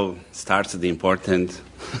now starts the important,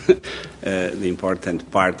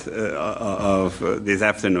 part of this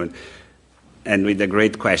afternoon, and with a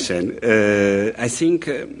great question. I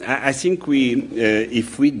think we,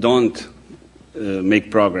 if we don't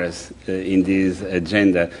make progress in this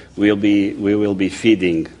agenda, we will be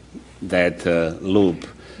feeding that loop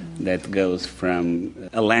that goes from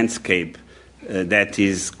a landscape that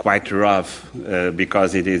is quite rough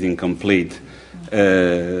because it is incomplete,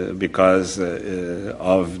 because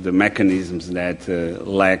of the mechanisms that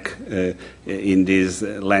lack in this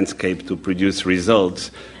landscape to produce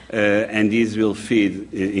results, and this will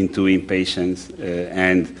feed into impatience,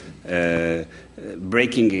 and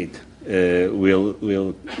breaking it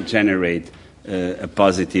will generate a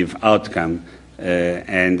positive outcome,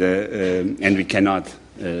 and we cannot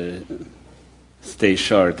stay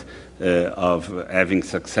short of having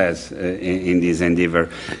success in this endeavor.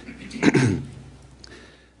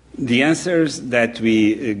 The answers that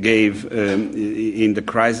we gave in the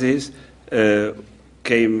crisis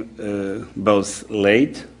came both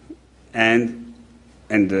late and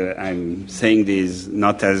I'm saying this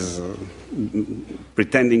not as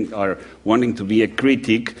pretending or wanting to be a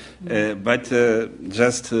critic, but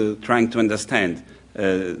just trying to understand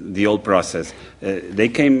the whole process. They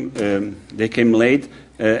came late,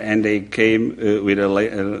 and they came with a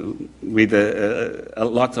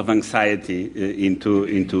lot of anxiety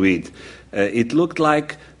into it. It looked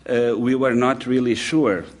like we were not really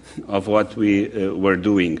sure of what we were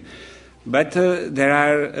doing. But there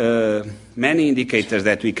are many indicators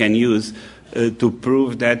that we can use to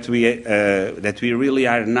prove that we really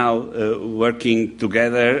are now working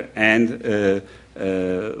together and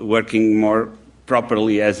working more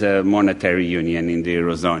properly as a monetary union in the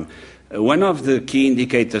Eurozone. One of the key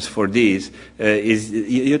indicators for this is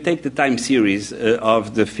you take the time series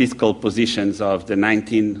of the fiscal positions of the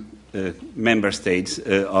 19 member states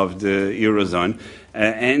of the Eurozone,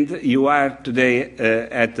 and you are today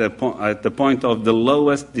at the point of the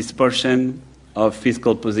lowest dispersion of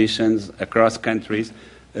fiscal positions across countries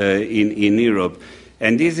in Europe.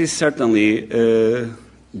 And this is certainly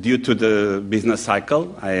due to the business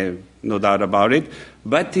cycle, I have no doubt about it,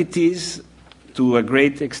 but it is to a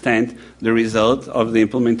great extent the result of the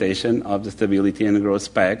implementation of the Stability and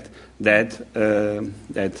Growth Pact that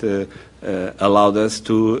allowed us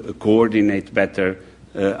to coordinate better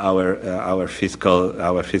our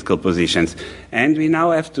fiscal positions. And we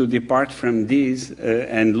now have to depart from these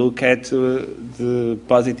and look at the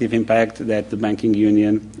positive impact that the banking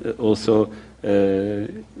union also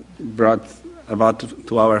brought about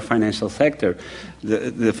to our financial sector.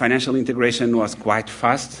 The financial integration was quite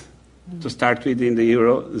fast to start with in the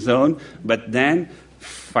Eurozone, but then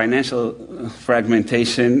financial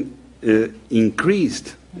fragmentation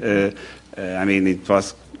increased. It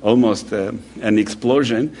was almost an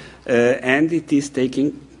explosion, and it is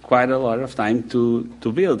taking quite a lot of time to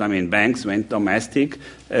build. Banks went domestic,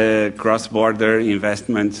 cross-border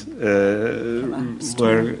investments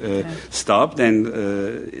were stopped, and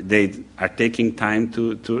they are taking time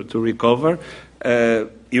to recover.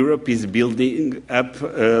 Europe is building up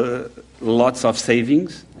lots of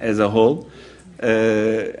savings as a whole,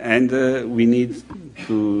 and we need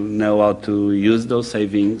to know how to use those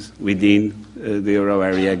savings within the euro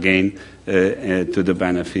area again to the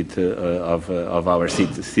benefit of our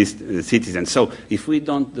citizens. So if we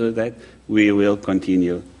don't do that, we will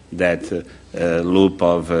continue that loop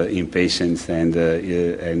of impatience and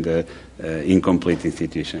incomplete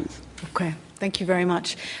institutions. Okay. Thank you very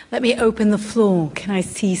much. Let me open the floor. Can I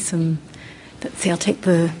see some? Let's see, I'll take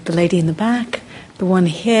the lady in the back, the one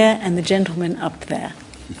here, and the gentleman up there.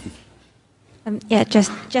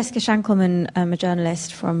 Jessica Shankelman, I'm a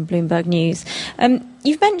journalist from Bloomberg News.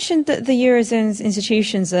 You've mentioned that the Eurozone's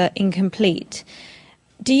institutions are incomplete.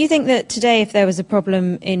 Do you think that today, if there was a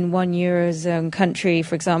problem in one Eurozone country,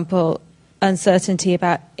 for example, uncertainty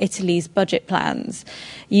about Italy's budget plans,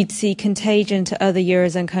 you'd see contagion to other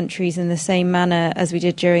Eurozone countries in the same manner as we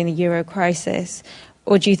did during the Euro crisis?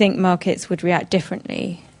 Or do you think markets would react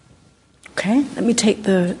differently? Okay, let me take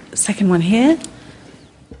the second one here.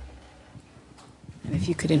 And if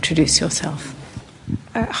you could introduce yourself.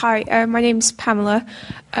 Hi, my name's Pamela.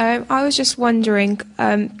 I was just wondering,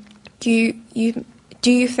 do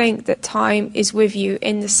you think that time is with you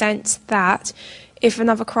in the sense that if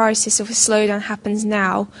another crisis of a slowdown happens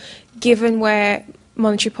now, given where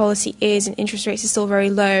monetary policy is and interest rates are still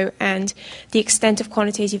very low and the extent of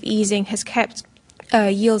quantitative easing has kept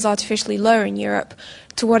yields artificially lower in Europe,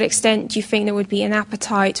 to what extent do you think there would be an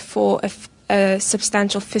appetite for a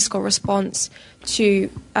substantial fiscal response to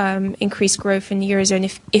increase growth in the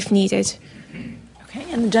Eurozone if needed? Okay,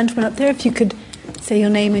 and the gentleman up there, if you could say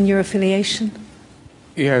your name and your affiliation.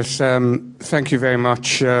 Yes, thank you very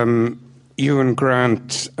much. Ewan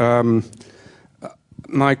Grant,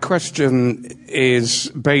 my question is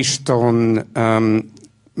based on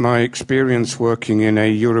my experience working in a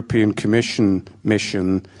European Commission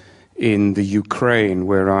mission in the Ukraine,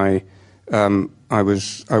 where I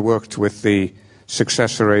worked with the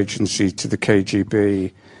successor agency to the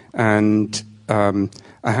KGB, and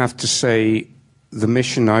I have to say the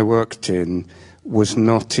mission I worked in was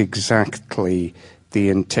not exactly the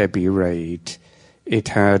Entebbe raid. It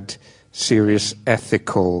had serious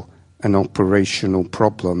ethical and operational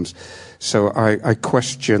problems. So I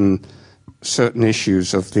question certain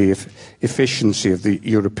issues of the efficiency of the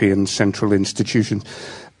European central institutions.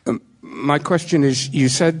 My question is, you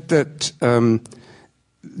said that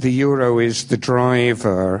the euro is the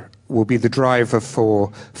driver, will be the driver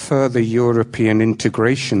for further European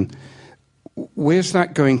integration. Where's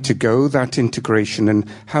that going to go, that integration, and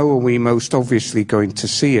how are we most obviously going to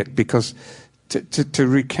see it? Because to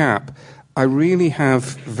recap, I really have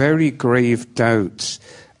very grave doubts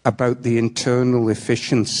about the internal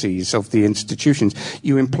efficiencies of the institutions.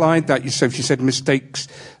 You implied that yourself. You said mistakes,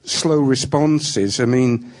 slow responses. I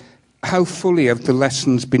mean, how fully have the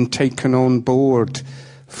lessons been taken on board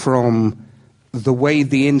from the way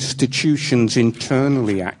the institutions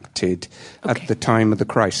internally acted at the time of the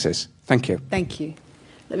crisis? Thank you. Thank you.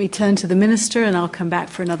 Let me turn to the Minister, and I'll come back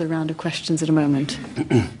for another round of questions in a moment.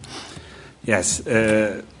 Yes.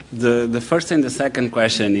 The first and the second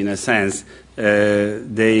question, in a sense,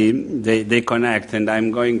 they connect, and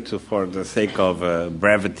I'm going to, for the sake of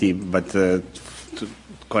brevity, but to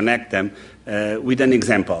connect them with an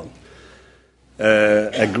example.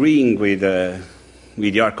 Agreeing with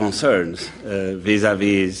your concerns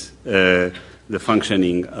vis-à-vis the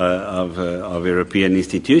functioning of European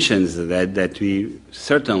institutions that we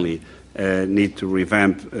certainly need to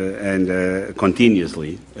revamp and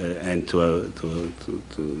continuously and to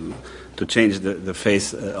change the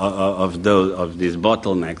face of these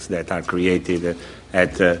bottlenecks that are created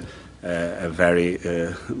at a very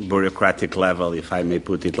bureaucratic level, if I may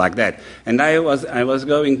put it like that. And I was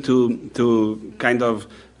going to kind of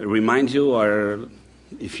remind you, or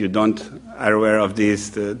if you are aware of this,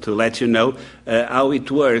 to let you know how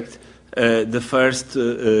it worked. The first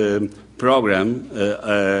program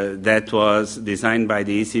that was designed by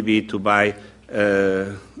the ECB to buy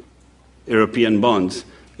European bonds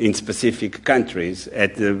in specific countries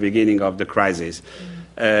at the beginning of the crisis.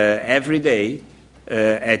 Every day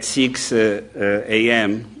at 6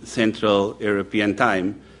 a.m. Central European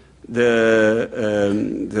Time, the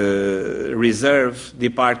reserve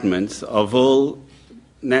departments of all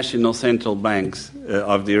national central banks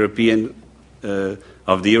of the European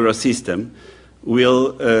of the Euro system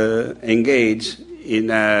will engage in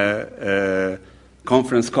a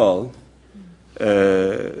conference call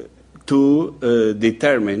to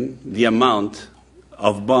determine the amount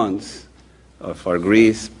of bonds for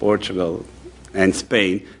Greece, Portugal, and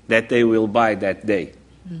Spain that they will buy that day.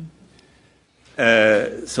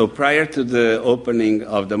 So prior to the opening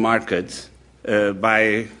of the markets,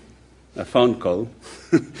 by a phone call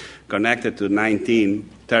connected to 19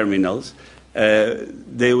 terminals,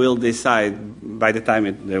 they will decide, by the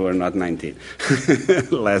time they were not 19,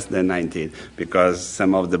 less than 19, because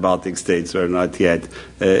some of the Baltic states were not yet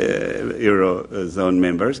Eurozone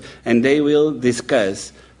members, and they will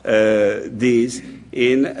discuss these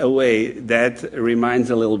in a way that reminds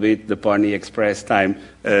a little bit the Pony Express time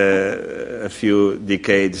a few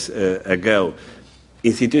decades ago.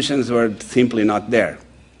 Institutions were simply not there.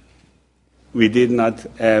 We did not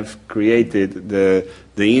have created the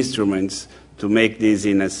instruments to make this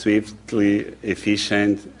in a swiftly,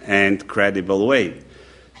 efficient, and credible way.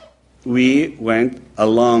 We went a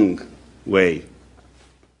long way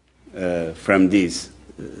from this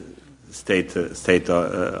state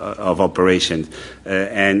of operations,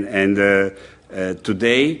 and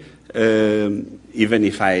today, even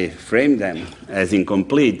if I frame them as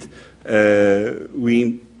incomplete,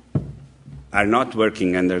 we are not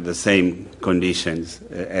working under the same conditions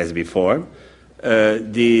as before.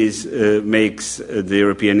 This makes the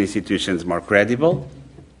European institutions more credible,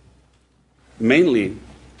 mainly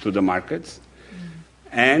to the markets,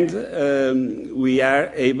 and we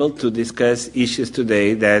are able to discuss issues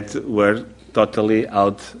today that were totally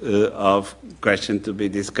out of question to be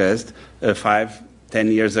discussed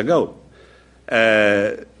 5-10 years ago.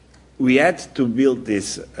 We had to build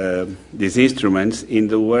these instruments in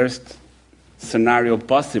the worst scenario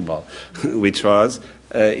possible, which was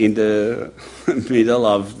in the middle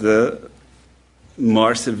of the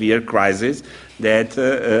more severe crisis that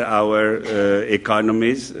our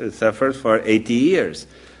economies suffered for 80 years.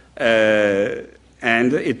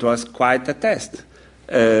 And it was quite a test.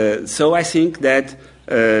 So I think that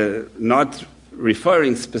not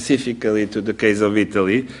referring specifically to the case of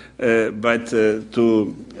Italy, but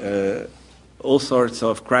to all sorts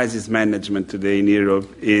of crisis management today in Europe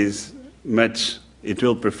it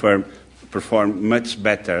will perform much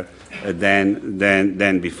better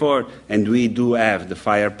than before, and we do have the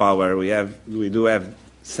firepower. We do have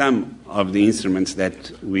some of the instruments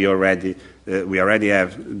that we already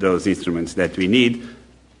have those instruments that we need.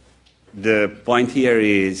 The point here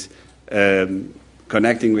is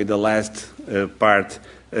connecting with the last part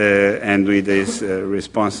and with this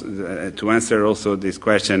response to answer also this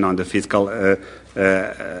question on the fiscal.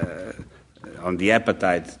 On the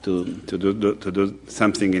appetite to do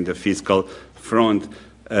something in the fiscal front,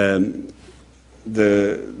 the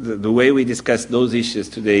way we discuss those issues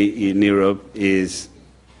today in Europe is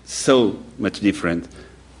so much different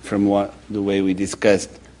from the way we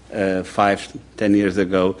discussed 5-10 years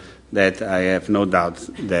ago, that I have no doubt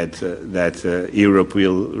that Europe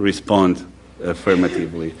will respond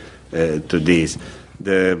affirmatively to this.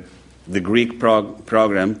 The Greek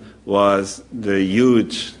program was the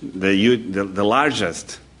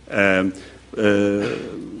largest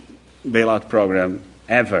bailout program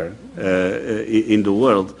ever in the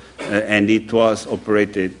world, and it was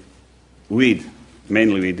operated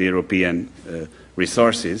mainly with European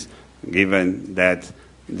resources, given that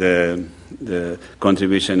the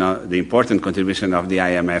important contribution of the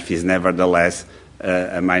IMF is nevertheless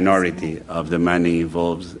a minority of the money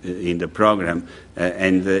involved in the program,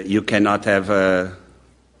 and you cannot have a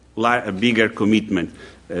bigger commitment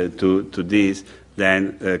to this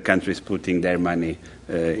than countries putting their money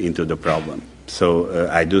into the problem. So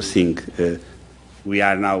I do think we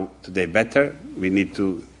are now today better. We need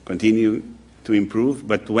to continue to improve.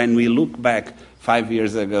 But when we look back 5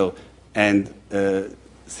 years ago and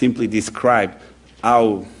simply describe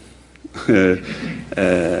how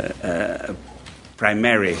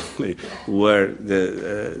primarily were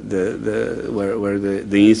the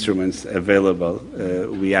instruments available,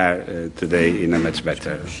 we are today in a much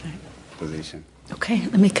better position. Okay,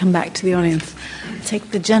 let me come back to the audience. I'll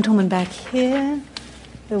take the gentleman back here,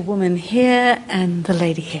 the woman here, and the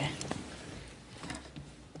lady here.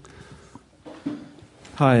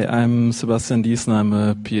 Hi, I'm Sebastian Diesen. I'm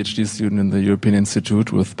a PhD student in the European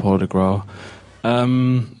Institute with Paul de Grauw.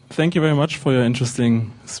 Thank you very much for your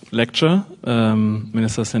interesting lecture,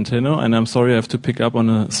 Minister Centeno. And I'm sorry I have to pick up on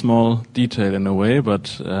a small detail in a way,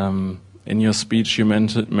 but in your speech you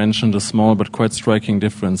mentioned a small but quite striking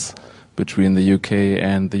difference between the UK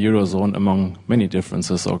and the Eurozone, among many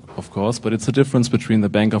differences, of course. But it's a difference between the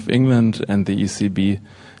Bank of England and the ECB,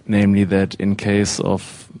 namely that in case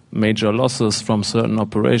of major losses from certain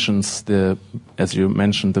operations, as you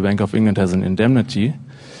mentioned, the Bank of England has an indemnity,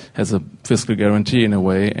 has a fiscal guarantee in a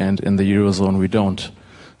way, and in the Eurozone we don't.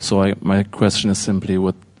 So my question is simply,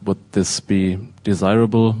 would this be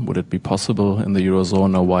desirable? Would it be possible in the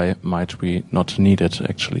Eurozone, or why might we not need it,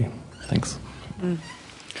 actually? Thanks.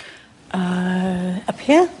 Up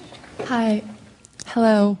here? Hi.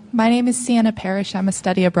 Hello. My name is Sienna Parrish. I'm a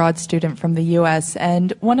study abroad student from the U.S.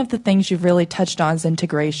 And one of the things you've really touched on is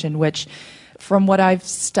integration, which, from what I've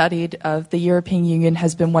studied of the European Union,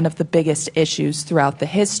 has been one of the biggest issues throughout the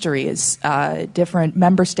history, is different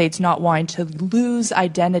member states not wanting to lose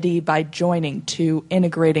identity by joining, to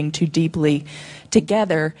integrating too deeply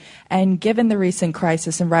together. And given the recent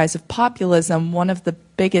crisis and rise of populism, one of the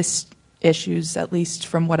biggest issues, at least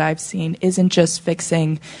from what I've seen, isn't just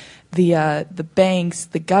fixing the banks,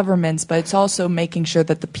 the governments, but it's also making sure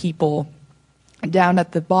that the people down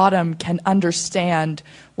at the bottom can understand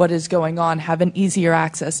what is going on, have an easier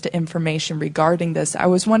access to information regarding this. I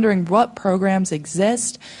was wondering what programs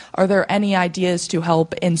exist. Are there any ideas to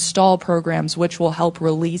help install programs which will help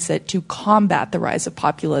release it to combat the rise of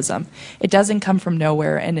populism? It doesn't come from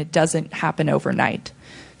nowhere, and it doesn't happen overnight.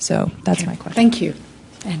 So that's my question. Thank you.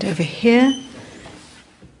 And over here.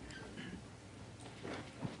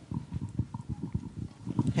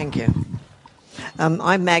 Thank you.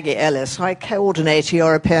 I'm Maggie Ellis. I coordinate a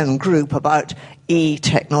European group about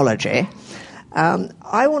e-technology.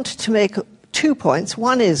 I wanted to make 2 points.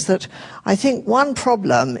 One is that I think one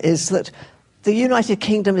problem is that the United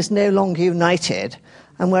Kingdom is no longer united,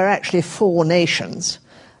 and we're actually 4 nations.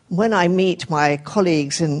 When I meet my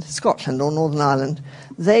colleagues in Scotland or Northern Ireland,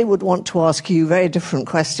 they would want to ask you very different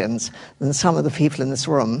questions than some of the people in this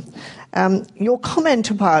room. Your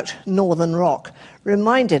comment about Northern Rock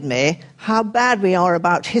reminded me how bad we are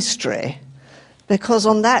about history, because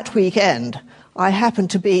on that weekend I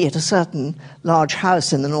happened to be at a certain large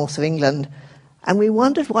house in the north of England, and we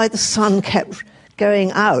wondered why the sun kept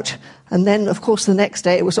going out. And then, of course, the next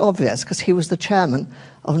day it was obvious, because he was the chairman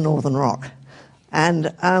of Northern Rock.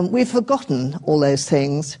 And we've forgotten all those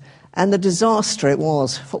things and the disaster it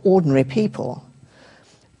was for ordinary people.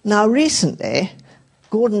 Now, recently,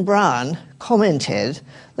 Gordon Brown commented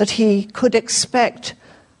that he could expect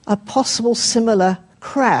a possible similar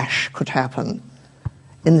crash could happen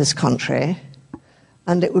in this country,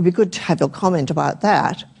 and it would be good to have your comment about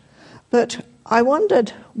that. But I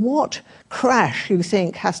wondered what crash you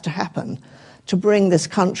think has to happen to bring this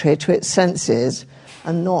country to its senses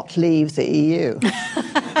and not leave the EU.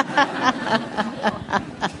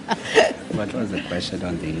 What was the question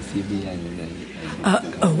on the ECB?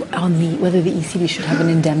 On whether the ECB should have an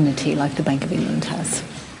indemnity like the Bank of England has.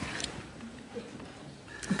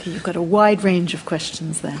 Okay, you've got a wide range of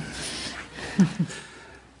questions there.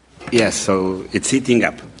 Yes, so it's heating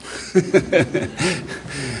up,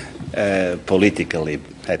 politically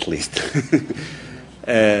at least,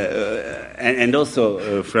 and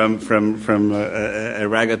also from a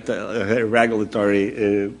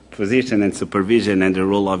regulatory position and supervision and the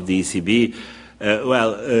role of the ECB.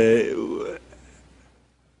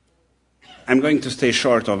 I'm going to stay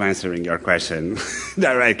short of answering your question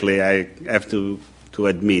directly, I have to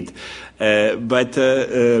admit. But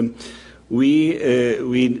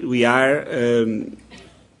we are...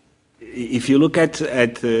 if you look at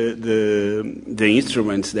the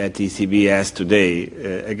instruments that ECB has today,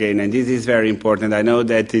 again, and this is very important, I know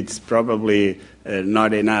that it's probably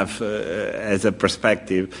not enough as a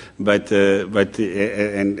perspective, but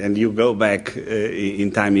you go back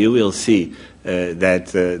in time, you will see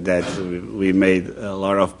that we made a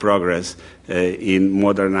lot of progress in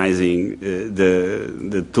modernizing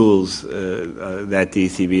the tools that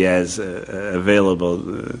ECB has available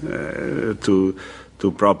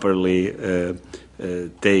to properly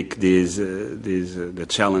take the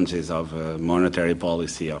challenges of monetary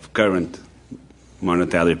policy, of current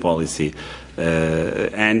monetary policy.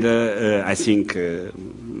 And I think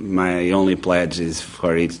my only pledge is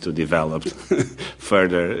for it to develop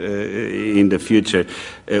further in the future.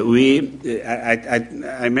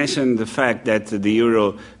 I mentioned the fact that the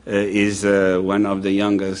euro is one of the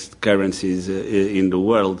youngest currencies in the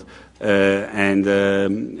world, and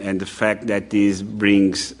the fact that this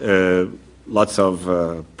brings lots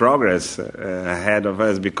of progress ahead of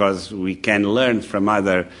us, because we can learn from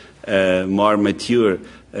other more mature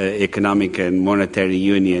economic and monetary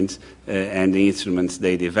unions and the instruments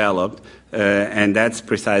they developed, and that's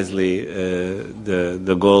precisely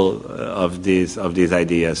the goal of this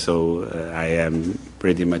idea. So I am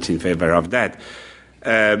pretty much in favor of that.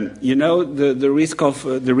 The risk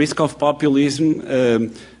of populism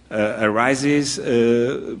arises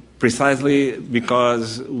precisely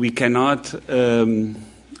because we cannot,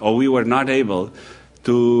 or we were not able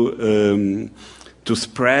to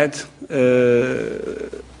spread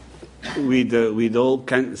with all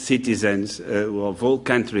citizens of all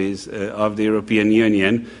countries of the European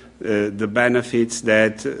Union the benefits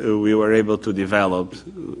that we were able to develop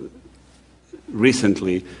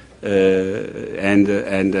recently and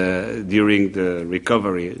during the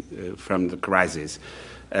recovery from the crisis.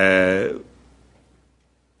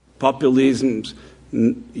 Populisms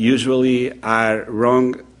usually are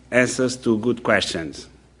wrong answers to good questions.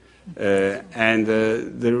 I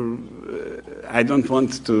don't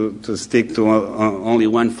want to stick to only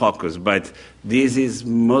one focus, but this is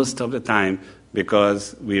most of the time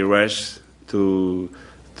because we rush to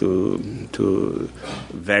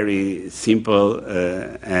very simple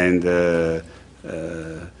and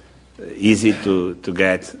easy to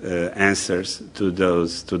get answers to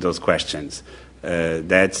those questions.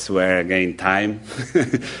 That's where again time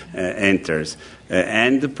enters,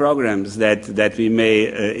 and the programs that we may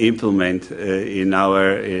implement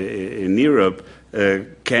in Europe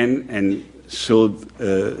can and should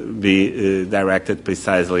be directed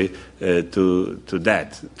precisely to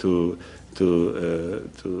that, to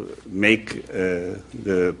make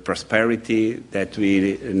the prosperity that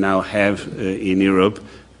we now have in Europe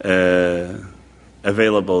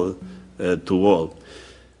available to all.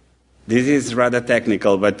 This is rather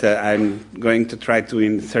technical, but I'm going to try to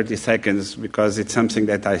in 30 seconds, because it's something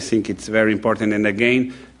that I think it's very important, and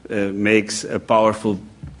again makes a powerful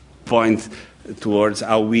point towards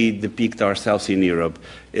how we depict ourselves in Europe.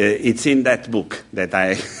 It's in that book that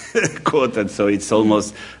I quoted, so it's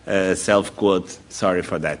almost self-quote. Sorry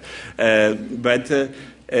for that. But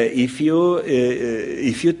if you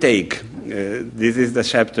take, this is the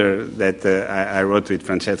chapter that I wrote with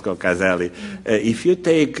Francesco Caselli. If you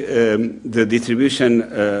take the distribution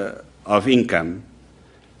of income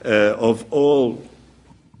of all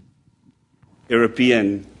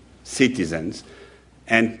European citizens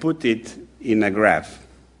and put it in a graph,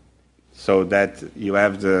 so that you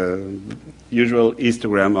have the usual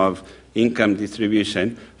histogram of income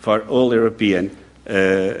distribution for all European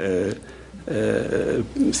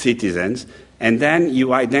citizens, and then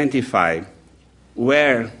you identify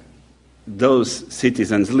where those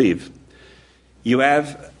citizens live, you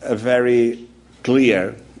have a very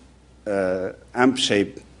clear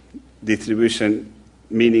amp-shaped distribution,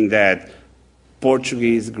 meaning that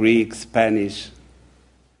Portuguese, Greek, Spanish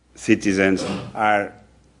citizens are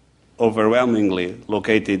overwhelmingly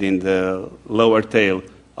located in the lower tail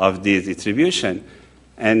of this distribution.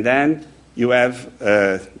 And then you have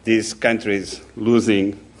these countries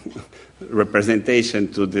losing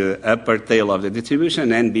representation to the upper tail of the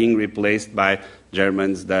distribution and being replaced by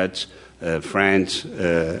Germans, Dutch, French,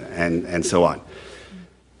 and so on.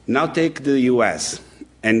 Now take the US.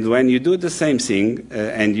 And when you do the same thing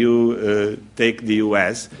and you take the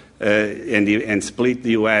US and split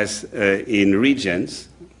the US in regions,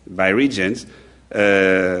 by regions,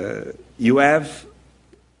 you have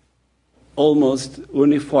almost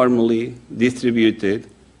uniformly distributed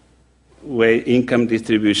income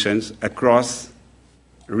distributions across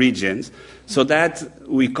regions, so that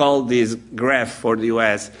we call this graph for the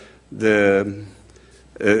U.S. the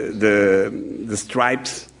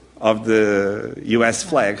stripes of the U.S.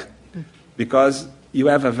 flag, because you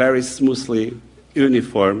have a very smoothly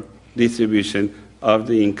uniform distribution of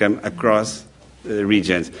the income across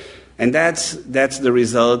regions. And that's the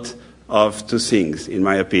result of two things, in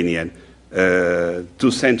my opinion. 2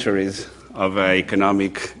 centuries of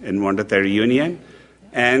economic and monetary union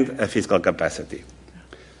and a fiscal capacity.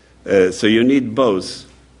 So you need both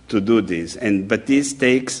to do this. But this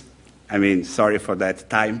takes, sorry for that,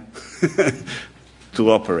 time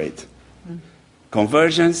to operate.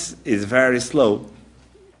 Convergence is very slow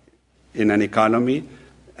in an economy.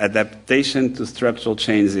 Adaptation to structural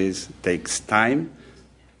changes takes time.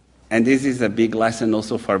 And this is a big lesson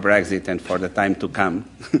also for Brexit and for the time to come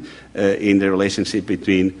in the relationship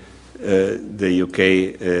between the UK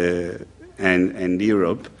and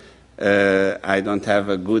Europe. I don't have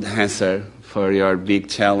a good answer for your big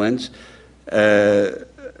challenge. I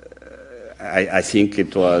think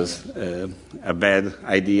it was a bad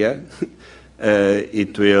idea.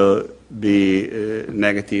 It will be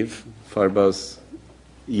negative for both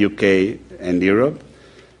UK and Europe.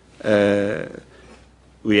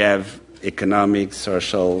 We have economic,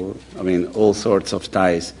 social, all sorts of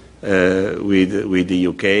ties with the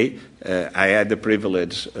UK. I had the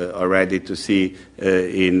privilege already to see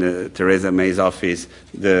in Theresa May's office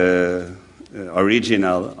the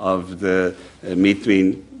original of the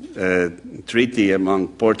between treaty among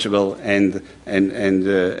Portugal and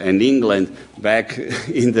England back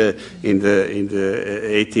in the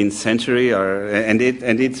 18th century, and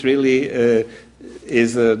it's really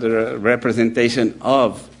is the representation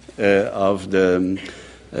of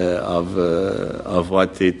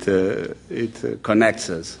what it connects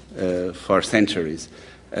us for centuries.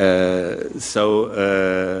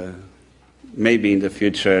 So maybe in the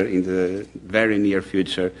future, in the very near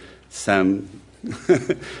future, some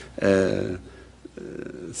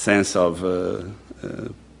sense of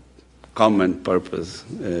common purpose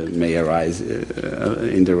may arise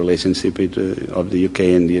in the relationship of the UK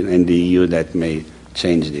and the EU that may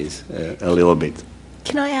change this a little bit.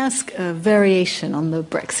 Can I ask a variation on the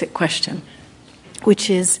Brexit question, which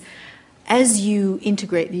is, as you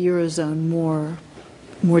integrate the Eurozone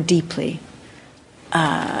more deeply,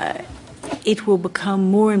 it will become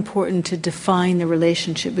more important to define the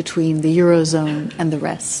relationship between the Eurozone and the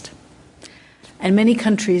rest. And many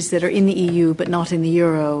countries that are in the EU but not in the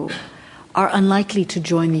Euro are unlikely to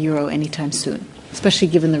join the Euro anytime soon, especially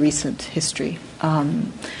given the recent history.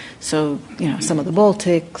 So, some of the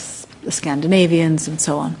Baltics, the Scandinavians, and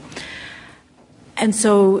so on. And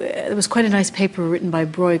so there was quite a nice paper written by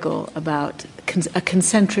Bruegel about a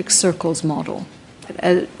concentric circles model.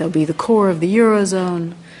 There'll be the core of the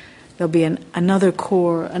Eurozone. There'll be another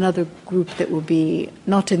group that will be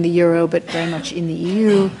not in the Euro but very much in the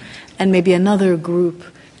EU, and maybe another group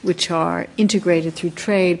which are integrated through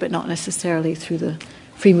trade but not necessarily through the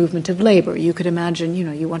free movement of labor. You could imagine,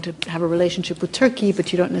 you want to have a relationship with Turkey,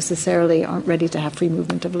 but you don't necessarily aren't ready to have free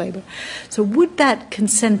movement of labor. So would that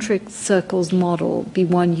concentric circles model be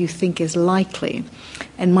one you think is likely?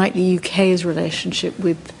 And might the UK's relationship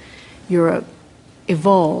with Europe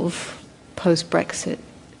evolve post-Brexit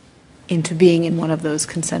into being in one of those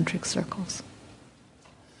concentric circles?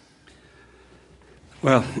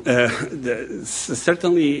 Well,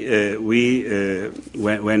 certainly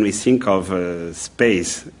when we think of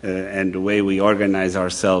space and the way we organize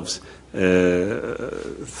ourselves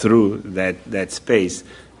through that space,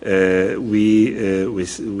 we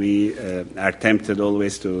are tempted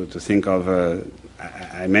always to think of,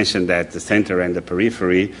 I mentioned that the center and the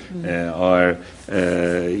periphery, or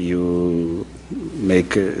you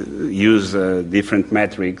use different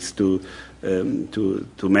metrics to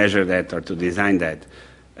measure that or to design that.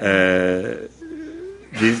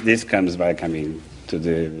 This comes back, to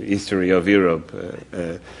the history of Europe.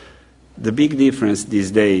 The big difference these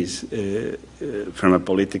days, from a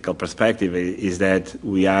political perspective, is that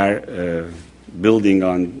we are building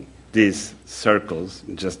on these circles,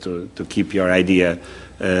 just to keep your idea,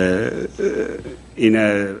 in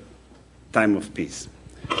a time of peace.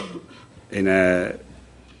 In a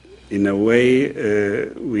way,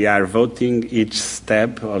 we are voting each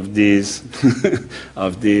step of this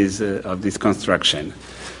construction,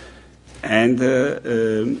 and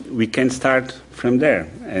we can start from there,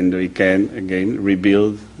 and we can again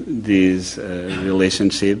rebuild these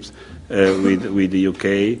relationships with the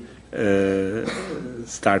UK,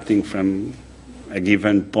 starting from a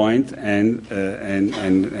given point and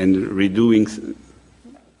redoing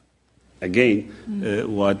again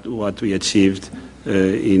what we achieved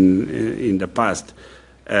in the past.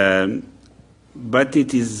 But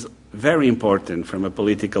it is very important from a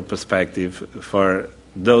political perspective for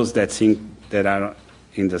those that think that are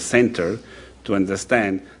in the center to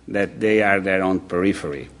understand that they are their own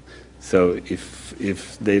periphery. So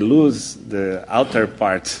if they lose the outer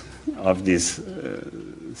part of these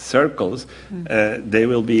circles, they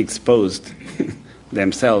will be exposed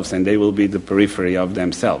themselves, and they will be the periphery of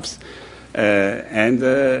themselves. And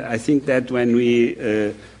I think that when we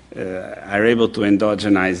are able to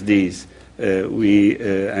endogenize these, we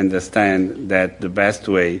understand that the best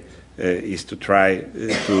way is to try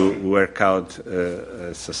to work out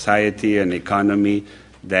a society, an economy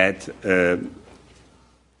that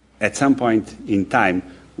at some point in time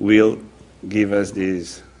will give us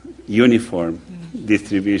this uniform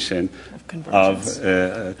distribution of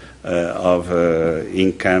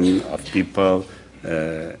income, of people,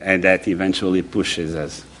 and that eventually pushes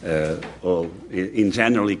us all in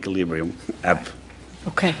general equilibrium up.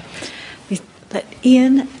 Okay. Let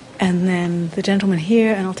Ian and then the gentleman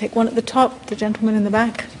here, and I'll take one at the top, the gentleman in the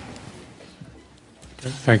back.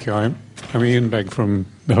 Thank you. I'm Ian Begg from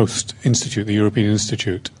the host institute, the European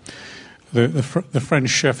Institute. The French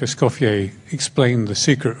chef Escoffier explained the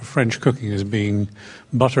secret of French cooking as being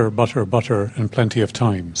butter, butter, butter, and plenty of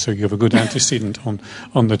time. So you have a good antecedent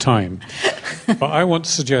on the time. But I want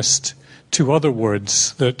to suggest two other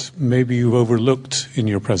words that maybe you've overlooked in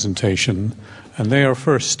your presentation, and they are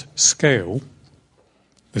first scale.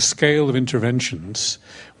 The scale of interventions.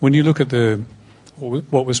 When you look at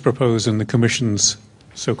what was proposed in the Commission's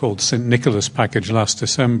so-called St. Nicholas package last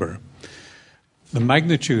December, the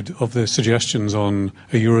magnitude of the suggestions on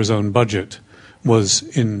a Eurozone budget was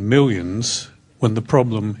in millions when the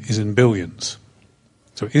problem is in billions.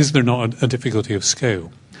 So is there not a difficulty of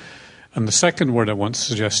scale? And the second word I want to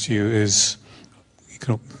suggest to you is, you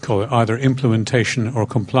can call it either implementation or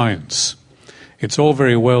compliance. It's all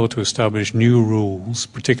very well to establish new rules,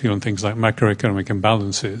 particularly on things like macroeconomic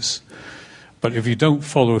imbalances, but if you don't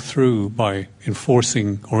follow through by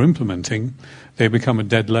enforcing or implementing, they become a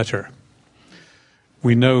dead letter.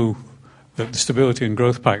 We know that the Stability and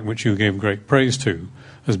Growth Pact, which you gave great praise to,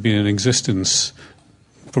 has been in existence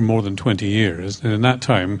for more than 20 years. And in that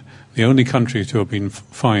time, the only country to have been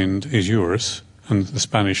fined is yours, and the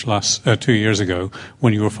Spanish 2 years ago,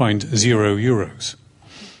 when you were fined €0.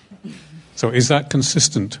 So is that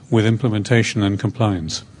consistent with implementation and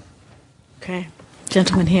compliance? Okay.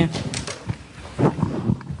 Gentleman here.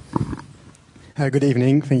 Good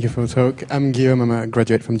evening. Thank you for the talk. I'm Guillaume. I'm a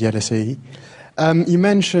graduate from the LSE. You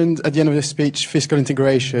mentioned at the end of the speech fiscal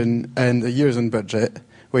integration and the Eurozone budget,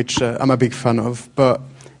 which I'm a big fan of, but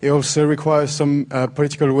it also requires some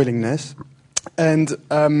political willingness, and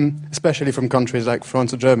especially from countries like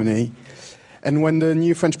France or Germany. And when the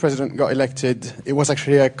new French president got elected, it was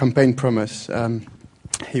actually a campaign promise.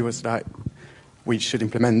 He was like, we should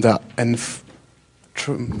implement that, and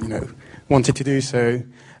wanted to do so.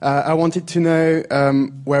 I wanted to know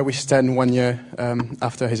where we stand 1 year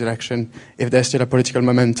after his election, if there's still a political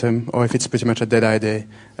momentum or if it's pretty much a dead idea.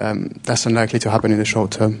 That's unlikely to happen in the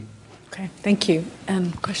short term. Okay, thank you.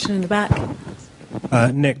 Question in the back.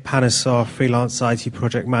 Nick Panisar, freelance IT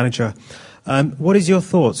project manager. What is your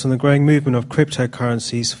thoughts on the growing movement of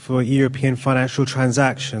cryptocurrencies for European financial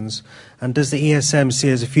transactions? And does the ESM see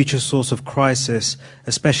as a future source of crisis,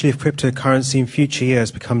 especially if cryptocurrency in future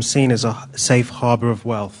years becomes seen as a safe harbour of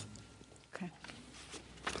wealth? Okay.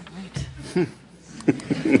 All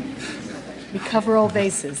right. We cover all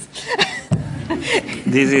bases.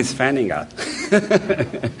 This is fanning out.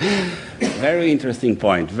 Very interesting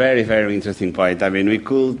point. Very, very interesting point. I mean, we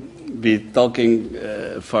could be talking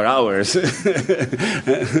for hours on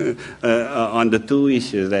the two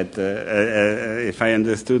issues that, if I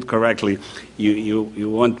understood correctly, you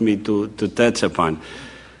want me to touch upon.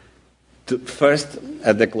 First,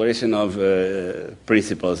 a declaration of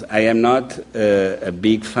principles. I am not a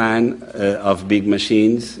big fan of big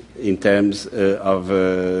machines in terms of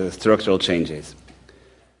structural changes.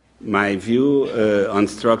 My view on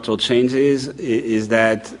structural changes is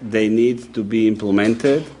that they need to be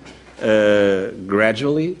implemented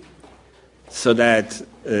gradually, so that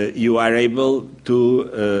you are able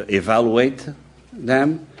to evaluate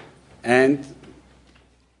them and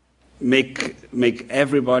make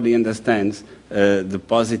everybody understands the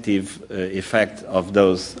positive effect of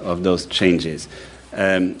those changes.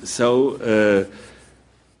 So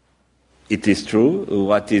it is true,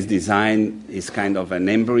 what is designed is kind of an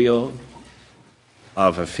embryo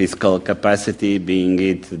of a fiscal capacity, being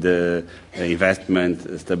it the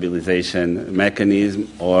investment stabilization mechanism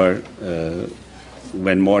or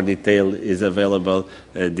when more detail is available,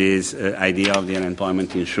 this idea of the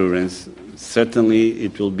unemployment insurance. Certainly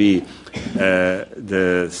it will be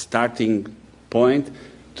the starting point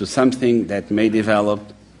to something that may develop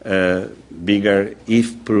bigger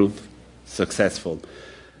if proved successful.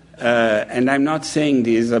 And I'm not saying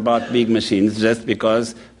this about big machines just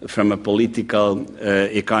because from a political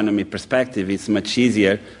economy perspective it's much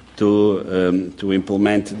easier to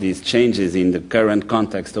implement these changes in the current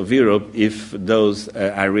context of Europe if those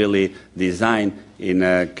are really designed in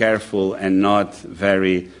a careful and not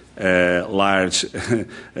very large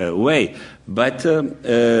way. But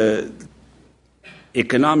in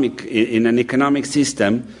an economic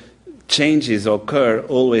system, changes occur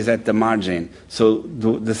always at the margin. So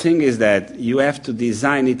the thing is that you have to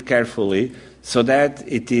design it carefully so that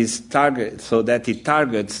it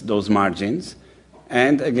targets those margins.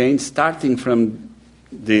 And again, starting from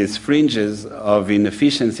these fringes of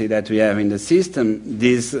inefficiency that we have in the system,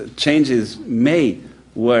 these changes may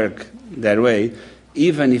work that way,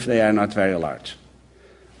 even if they are not very large.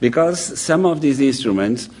 Because some of these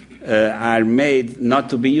instruments are made not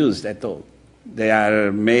to be used at all. They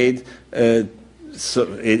are made, so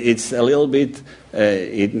it's a little bit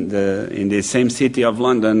in the same city of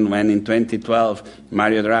London when in 2012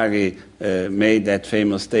 Mario Draghi made that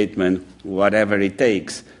famous statement, whatever it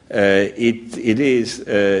takes. It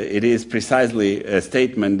is precisely a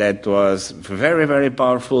statement that was very, very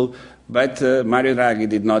powerful, but Mario Draghi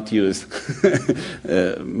did not use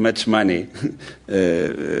much money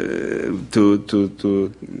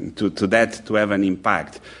to have an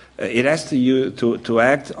impact. It has to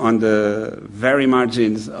act on the very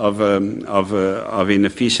margins of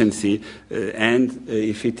inefficiency, and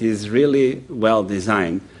if it is really well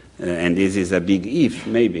designed, and this is a big if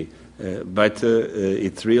maybe, but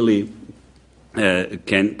it really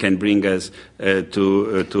can bring us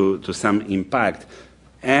to some impact.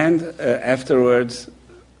 And afterwards,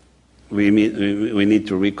 we need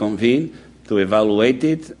to reconvene, to evaluate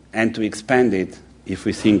it, and to expand it if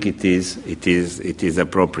we think it is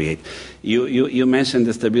appropriate. You mentioned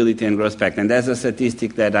the Stability and Growth Pact, and that's a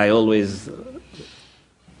statistic that I always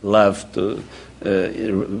love to,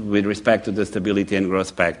 with respect to the Stability and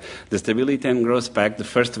Growth Pact. The Stability and Growth Pact, the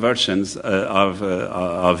first versions of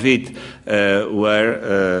it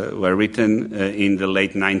were written in the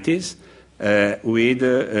late 90s with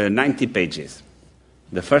 90 pages.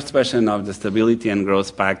 The first version of the Stability and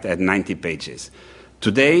Growth Pact had 90 pages.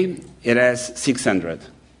 Today, it has 600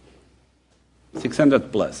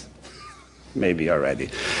 plus, maybe already.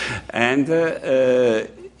 And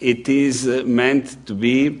it is meant to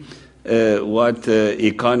be what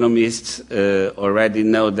economists already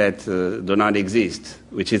know that do not exist,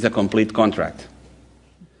 which is a complete contract.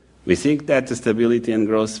 We think that the Stability and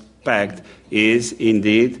Growth Pact is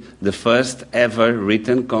indeed the first ever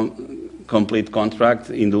written complete contract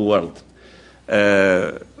in the world.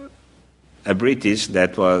 A British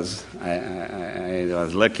that was, I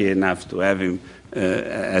was lucky enough to have him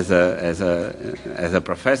as a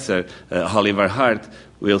professor, Oliver Hart,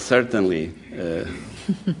 will certainly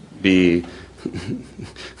will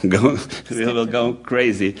go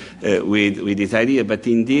crazy with this idea. But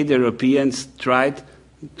indeed, Europeans tried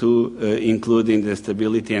to include in the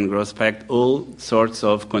Stability and Growth Pact all sorts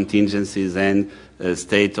of contingencies and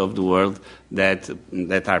state of the world that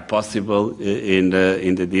are possible in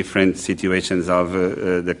the different situations of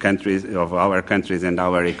the countries, of our countries and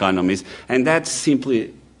our economies, and that's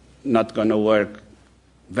simply not going to work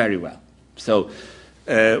very well. So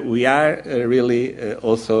we are really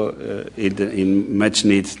also in much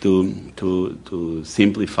need to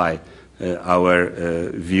simplify our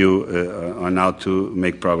view on how to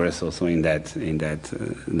make progress also in that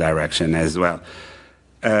direction as well.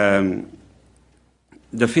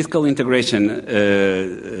 The fiscal integration,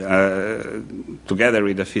 together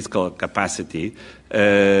with the fiscal capacity,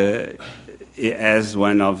 as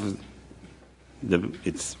one of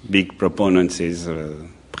its big proponents is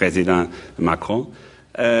President Macron,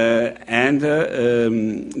 and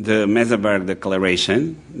the Meseberg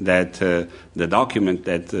Declaration, that the document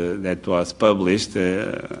that was published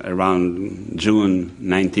around June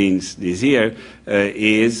 19th this year,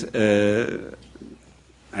 is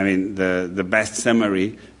the best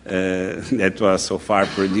summary that was so far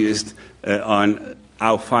produced on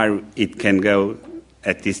how far it can go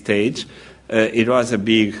at this stage. It was a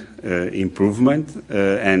big improvement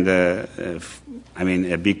and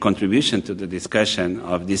a big contribution to the discussion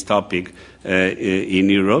of this topic in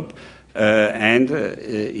Europe. And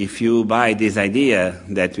if you buy this idea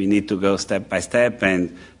that we need to go step by step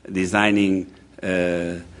and designing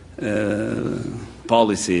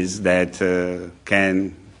policies that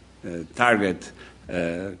can target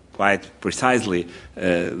quite precisely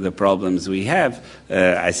the problems we have,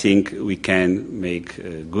 I think we can make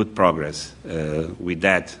good progress with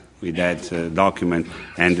that document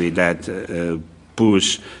and with that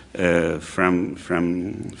push from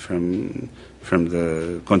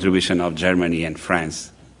the contribution of Germany and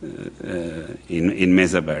France in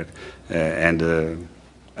Meseberg and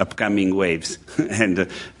upcoming waves and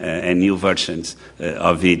new versions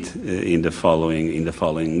of it in the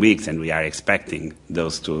following weeks, and we are expecting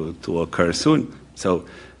those to occur soon. So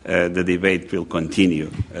the debate will continue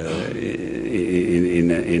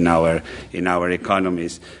in our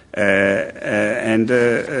economies. And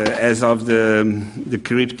as of the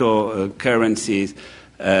cryptocurrencies,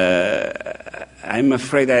 I'm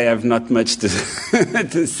afraid I have not much to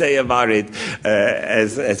say about it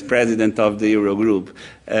as president of the Eurogroup.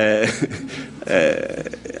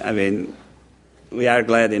 I mean, we are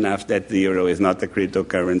glad enough that the euro is not a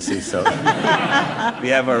cryptocurrency, so we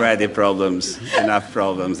have already enough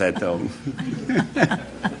problems at home.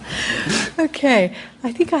 Okay,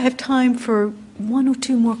 I think I have time for one or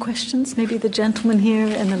two more questions, maybe the gentleman here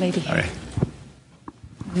and the lady here. All right.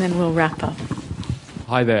 And then we'll wrap up.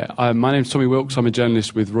 Hi there. My name's Tommy Wilkes. I'm a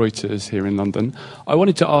journalist with Reuters here in London. I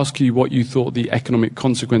wanted to ask you what you thought the economic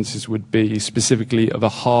consequences would be, specifically of a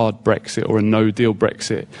hard Brexit or a no-deal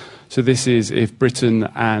Brexit. So this is if Britain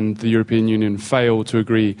and the European Union fail to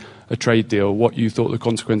agree a trade deal, what you thought the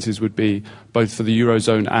consequences would be, both for the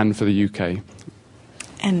Eurozone and for the UK.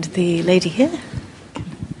 And the lady here.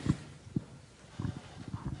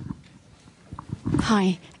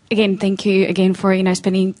 Hi. Again, thank you again for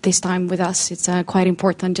spending this time with us. It's quite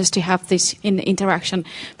important just to have this interaction,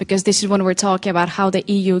 because this is when we're talking about how the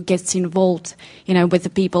EU gets involved, with the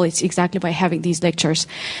people. It's exactly by having these lectures.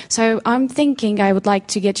 So I'm thinking I would like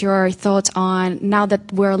to get your thoughts on, now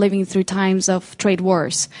that we're living through times of trade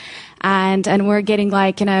wars. And we're getting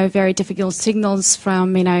very difficult signals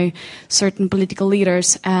from certain political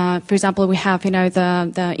leaders. For example, we have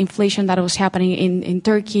the inflation that was happening in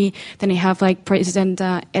Turkey. Then you have President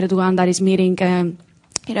Erdogan that is meeting the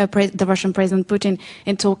Russian President Putin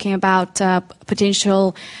and talking about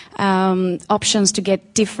potential options to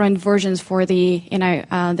get different versions for the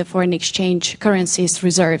foreign exchange currencies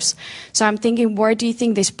reserves. So I'm thinking, where do you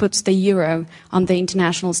think this puts the euro on the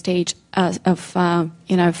international stage of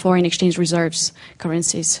foreign exchange reserves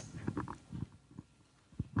currencies?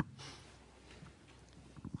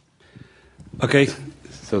 Okay.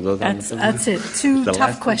 So that's it. Two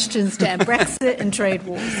tough questions, Dan. Brexit and trade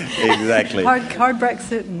wars. Exactly. Hard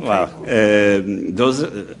Brexit and trade wars.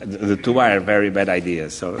 The two are very bad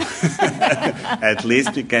ideas. So at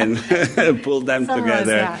least we can pull them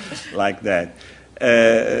together like that.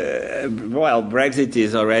 Brexit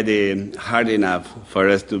is already hard enough for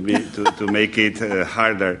us to make it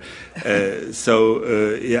harder.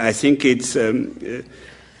 I think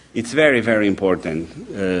it's very, very important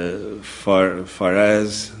for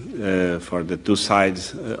us, for the two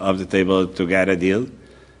sides of the table, to get a deal,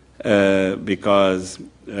 because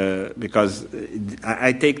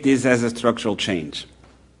I take this as a structural change,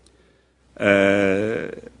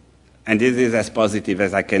 and this is as positive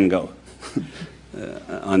as I can go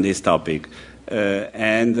on this topic.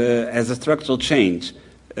 And as a structural change,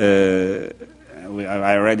 I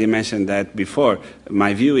already mentioned that before.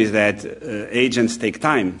 My view is that agents take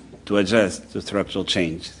time to adjust to structural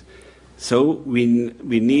change. So we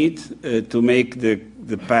need to make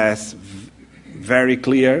the path very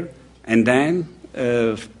clear, and then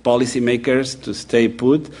policymakers to stay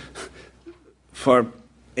put for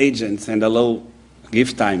agents and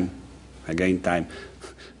give time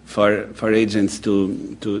for agents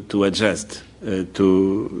to adjust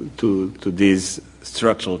to this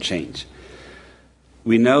structural change.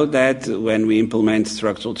 We know that when we implement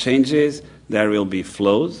structural changes, there will be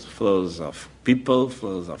flows of people,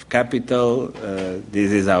 flows of capital.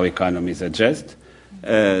 This is how economies adjust.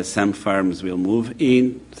 Some firms will move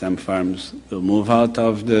in, some firms will move out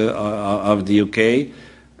of the UK,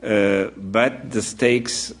 but the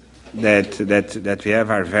stakes that we have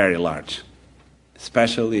are very large,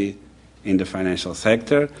 especially in the financial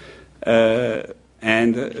sector,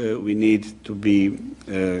 and we need to be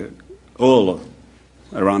all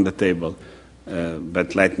around the table.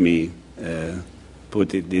 But let me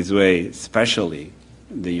put it this way, especially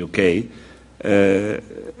the UK,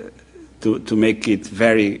 to make it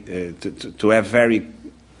to have very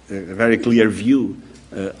clear view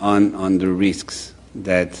on the risks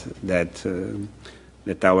that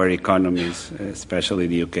our economies, especially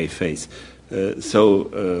the UK, face.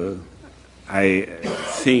 I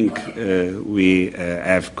think we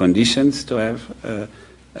have conditions to have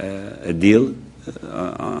a deal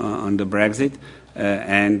on the Brexit.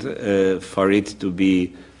 and for it to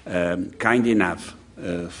be kind enough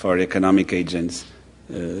for economic agents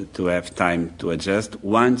to have time to adjust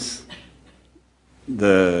once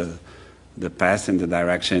the path and the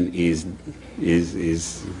direction is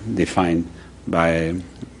defined by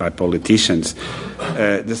politicians.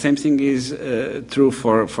 The same thing is true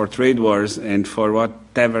for trade wars and for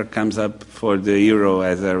whatever comes up for the euro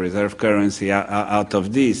as a reserve currency out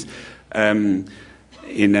of this. In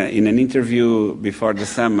an interview before the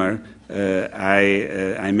summer,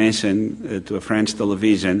 I mentioned to a French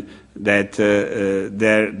television that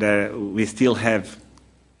we still have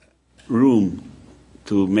room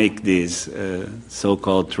to make these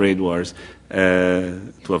so-called trade wars,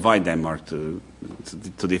 to avoid them or to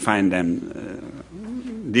define them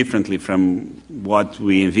differently from what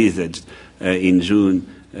we envisaged in June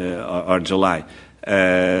or July.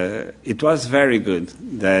 It was very good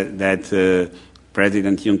that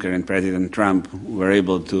President Juncker and President Trump were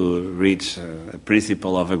able to reach a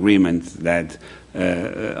principle of agreement that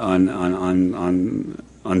on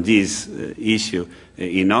this issue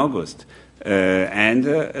in August. And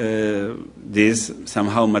this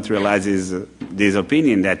somehow materializes this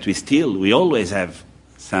opinion that we always have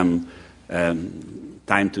some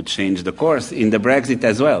time to change the course in the Brexit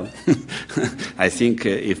as well. I think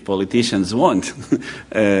if politicians want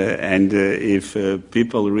and if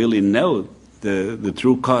people really know the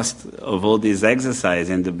true cost of all this exercise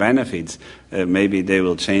and the benefits, maybe they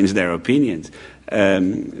will change their opinions.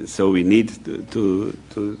 So we need to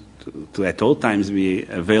at all times be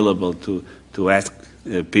available to ask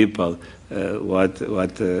people what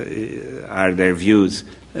are their views,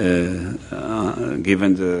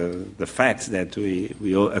 given the facts that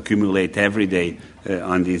we all accumulate every day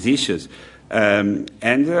on these issues. And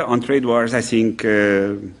on trade wars, I think,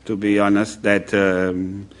 to be honest, that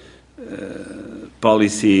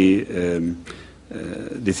policy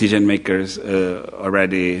decision makers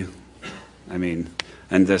already,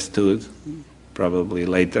 understood, probably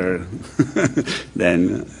later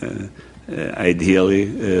than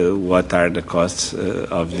ideally, what are the costs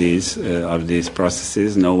of these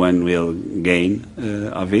processes. No one will gain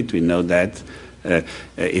of it. We know that.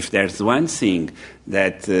 If there's one thing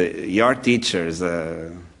that your teachers,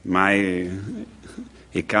 my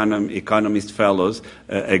economist fellows,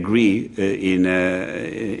 agree in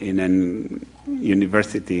an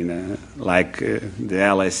university like the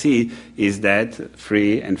LSE, is that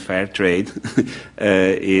free and fair trade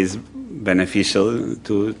is beneficial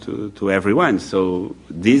to everyone. So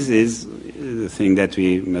this is the thing that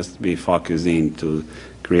we must be focusing to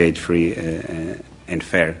create free and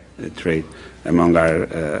fair trade among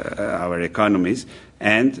our economies.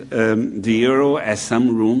 And the euro has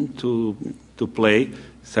some room to play,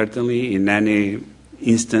 certainly in any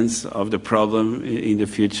instance of the problem in the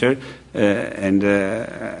future. And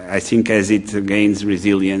I think as it gains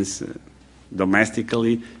resilience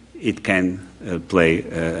domestically, it can play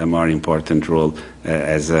a more important role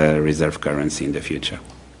as a reserve currency in the future.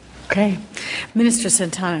 Okay. Minister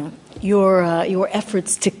Centeno, your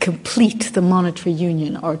efforts to complete the monetary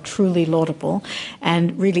union are truly laudable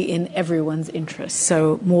and really in everyone's interest.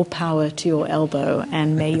 So more power to your elbow,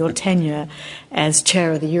 and may your tenure as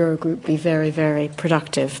chair of the Eurogroup be very, very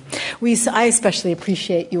productive. I especially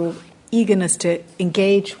appreciate your eagerness to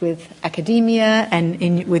engage with academia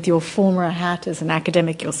and with your former hat as an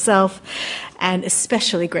academic yourself, and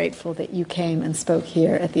especially grateful that you came and spoke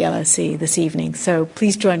here at the LSE this evening. So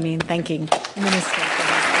please join me in thanking the Minister.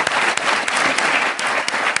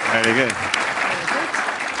 Very good.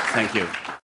 Thank you.